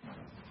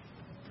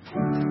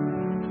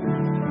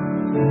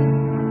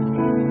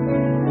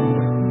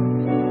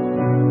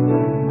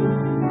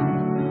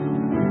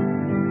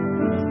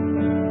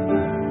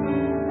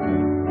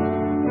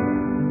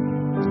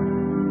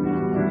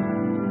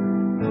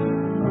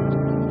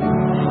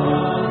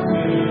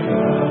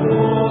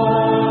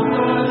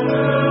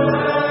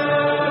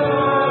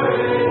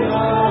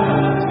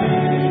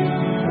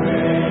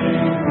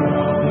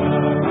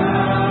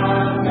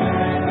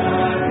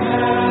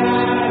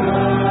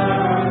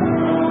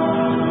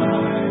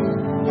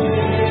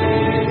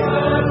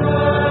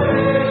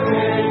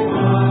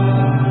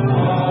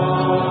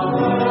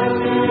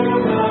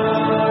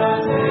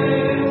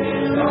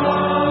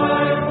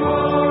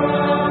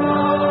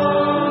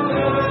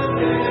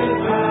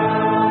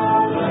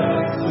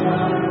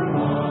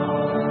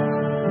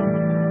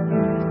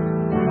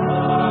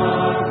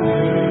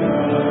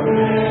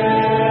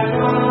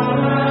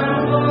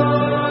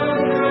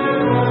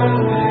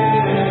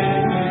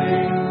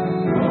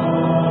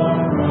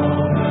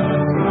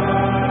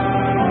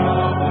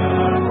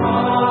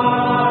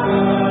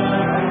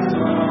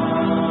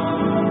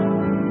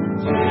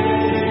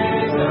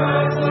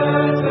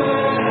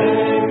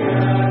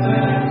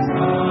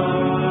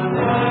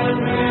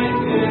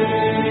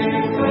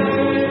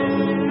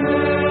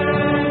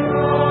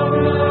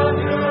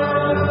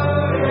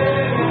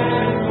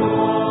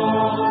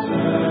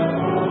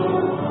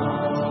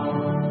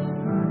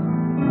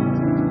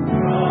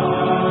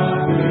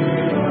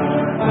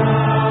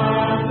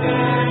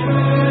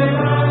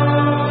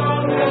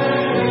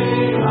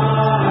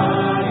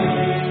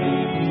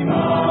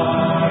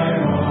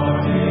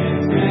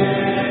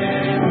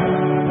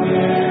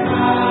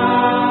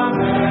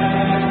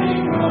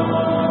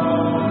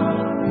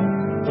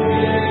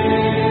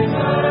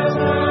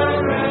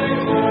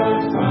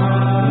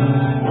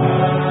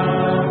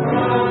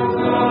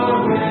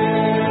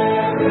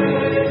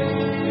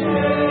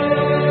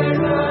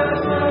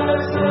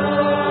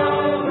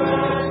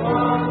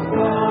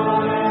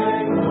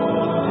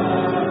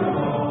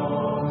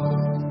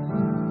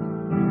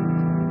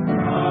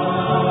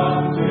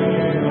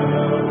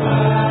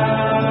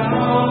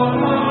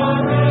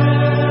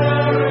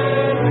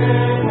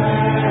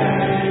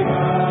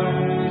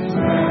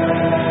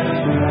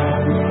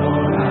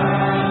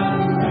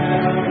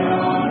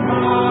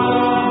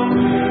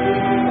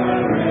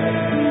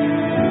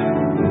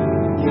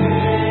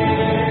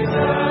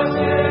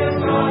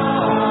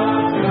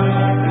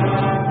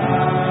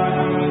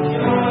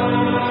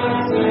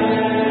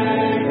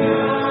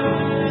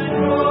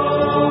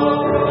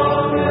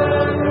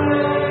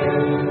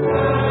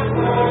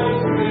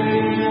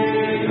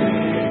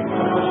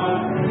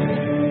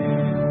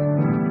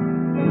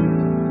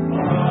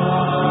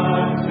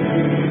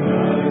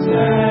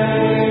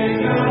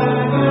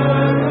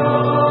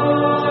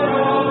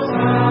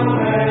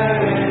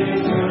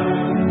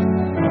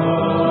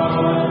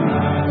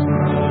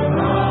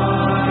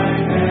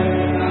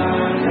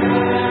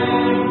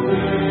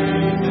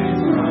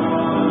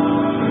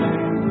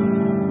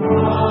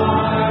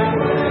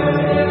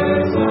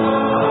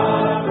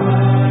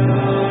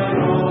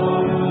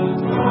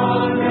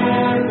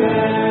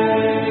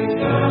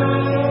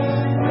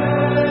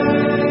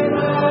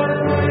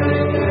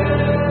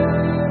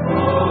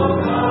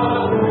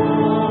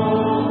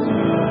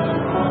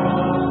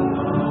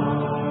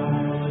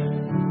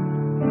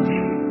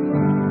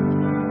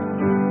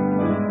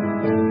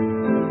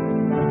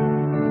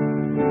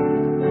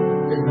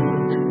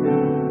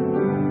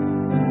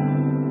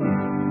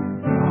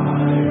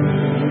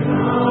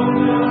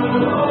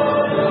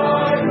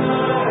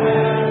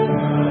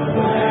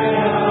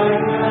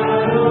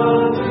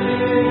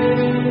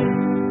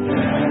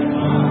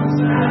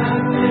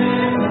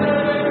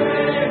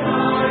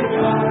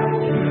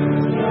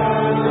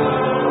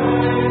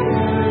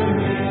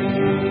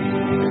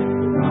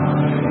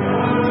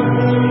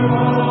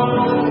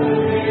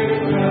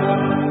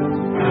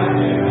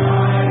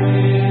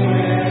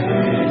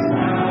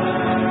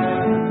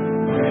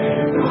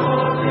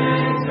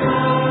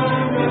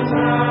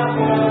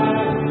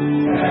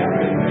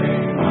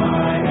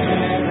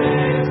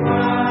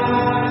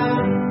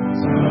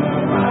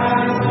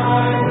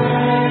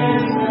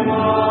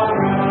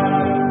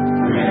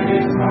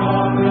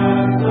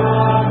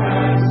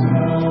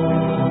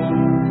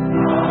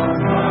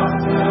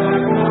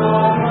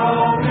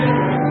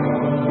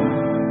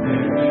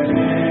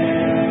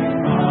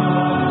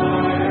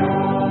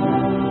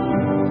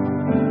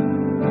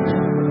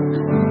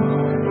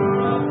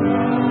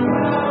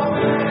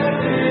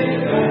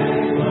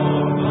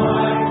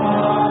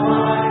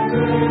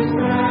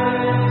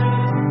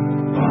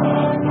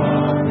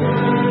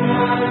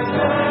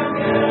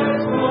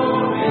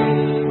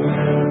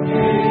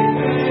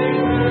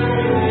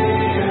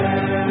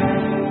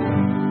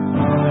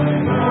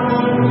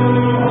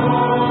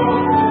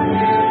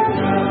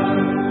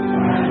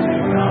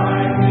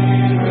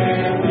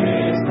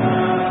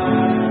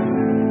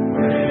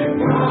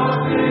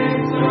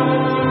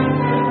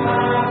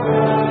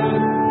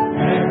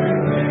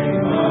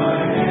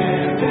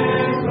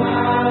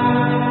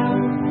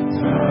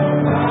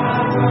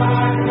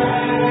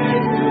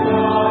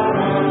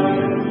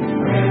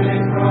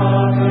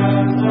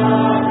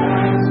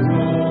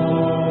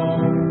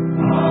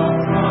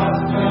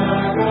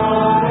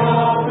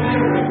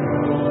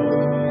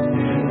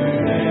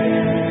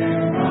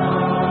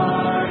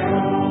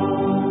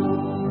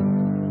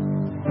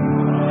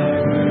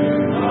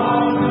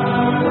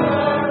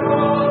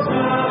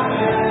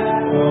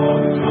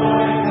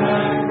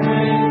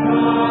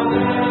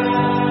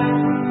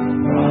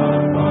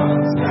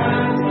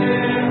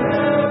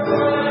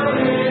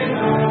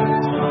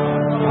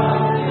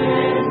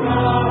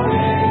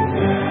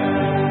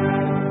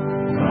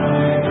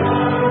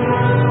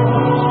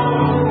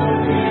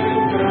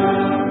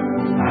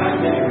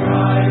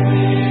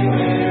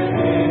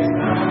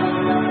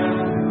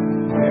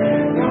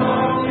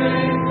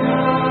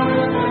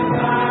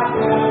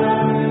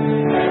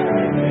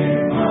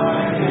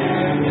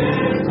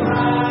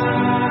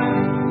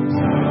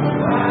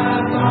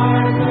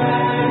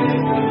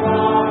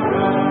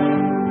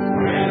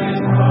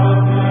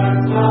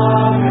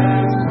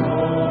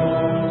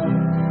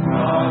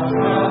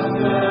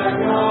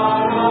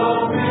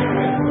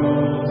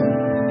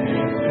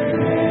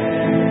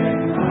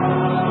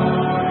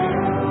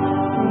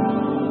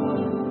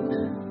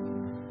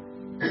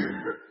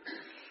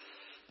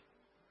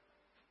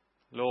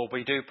 Lord,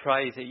 we do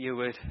pray that you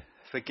would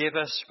forgive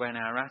us when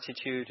our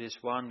attitude is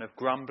one of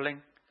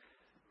grumbling.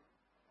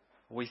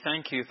 We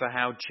thank you for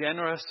how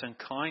generous and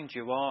kind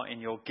you are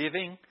in your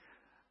giving,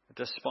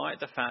 despite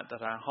the fact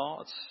that our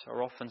hearts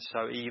are often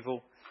so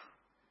evil.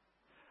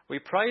 We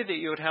pray that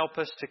you would help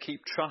us to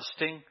keep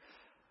trusting.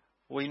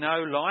 We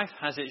know life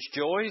has its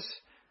joys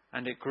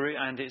and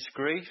its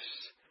griefs.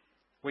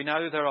 We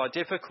know there are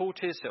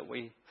difficulties that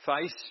we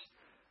face,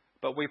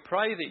 but we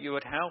pray that you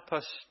would help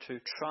us to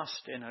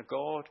trust in a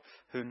God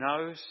who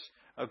knows,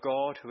 a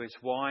God who is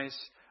wise,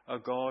 a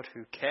God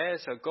who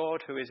cares, a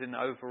God who is in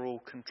overall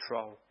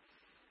control.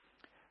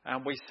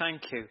 And we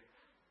thank you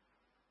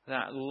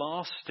that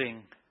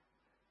lasting,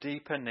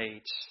 deeper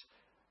needs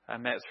are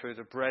met through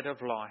the bread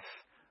of life,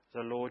 the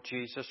Lord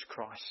Jesus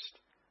Christ.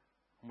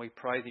 And we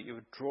pray that you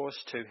would draw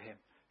us to him,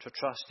 to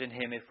trust in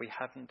him if we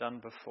haven't done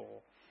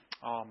before.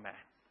 Amen.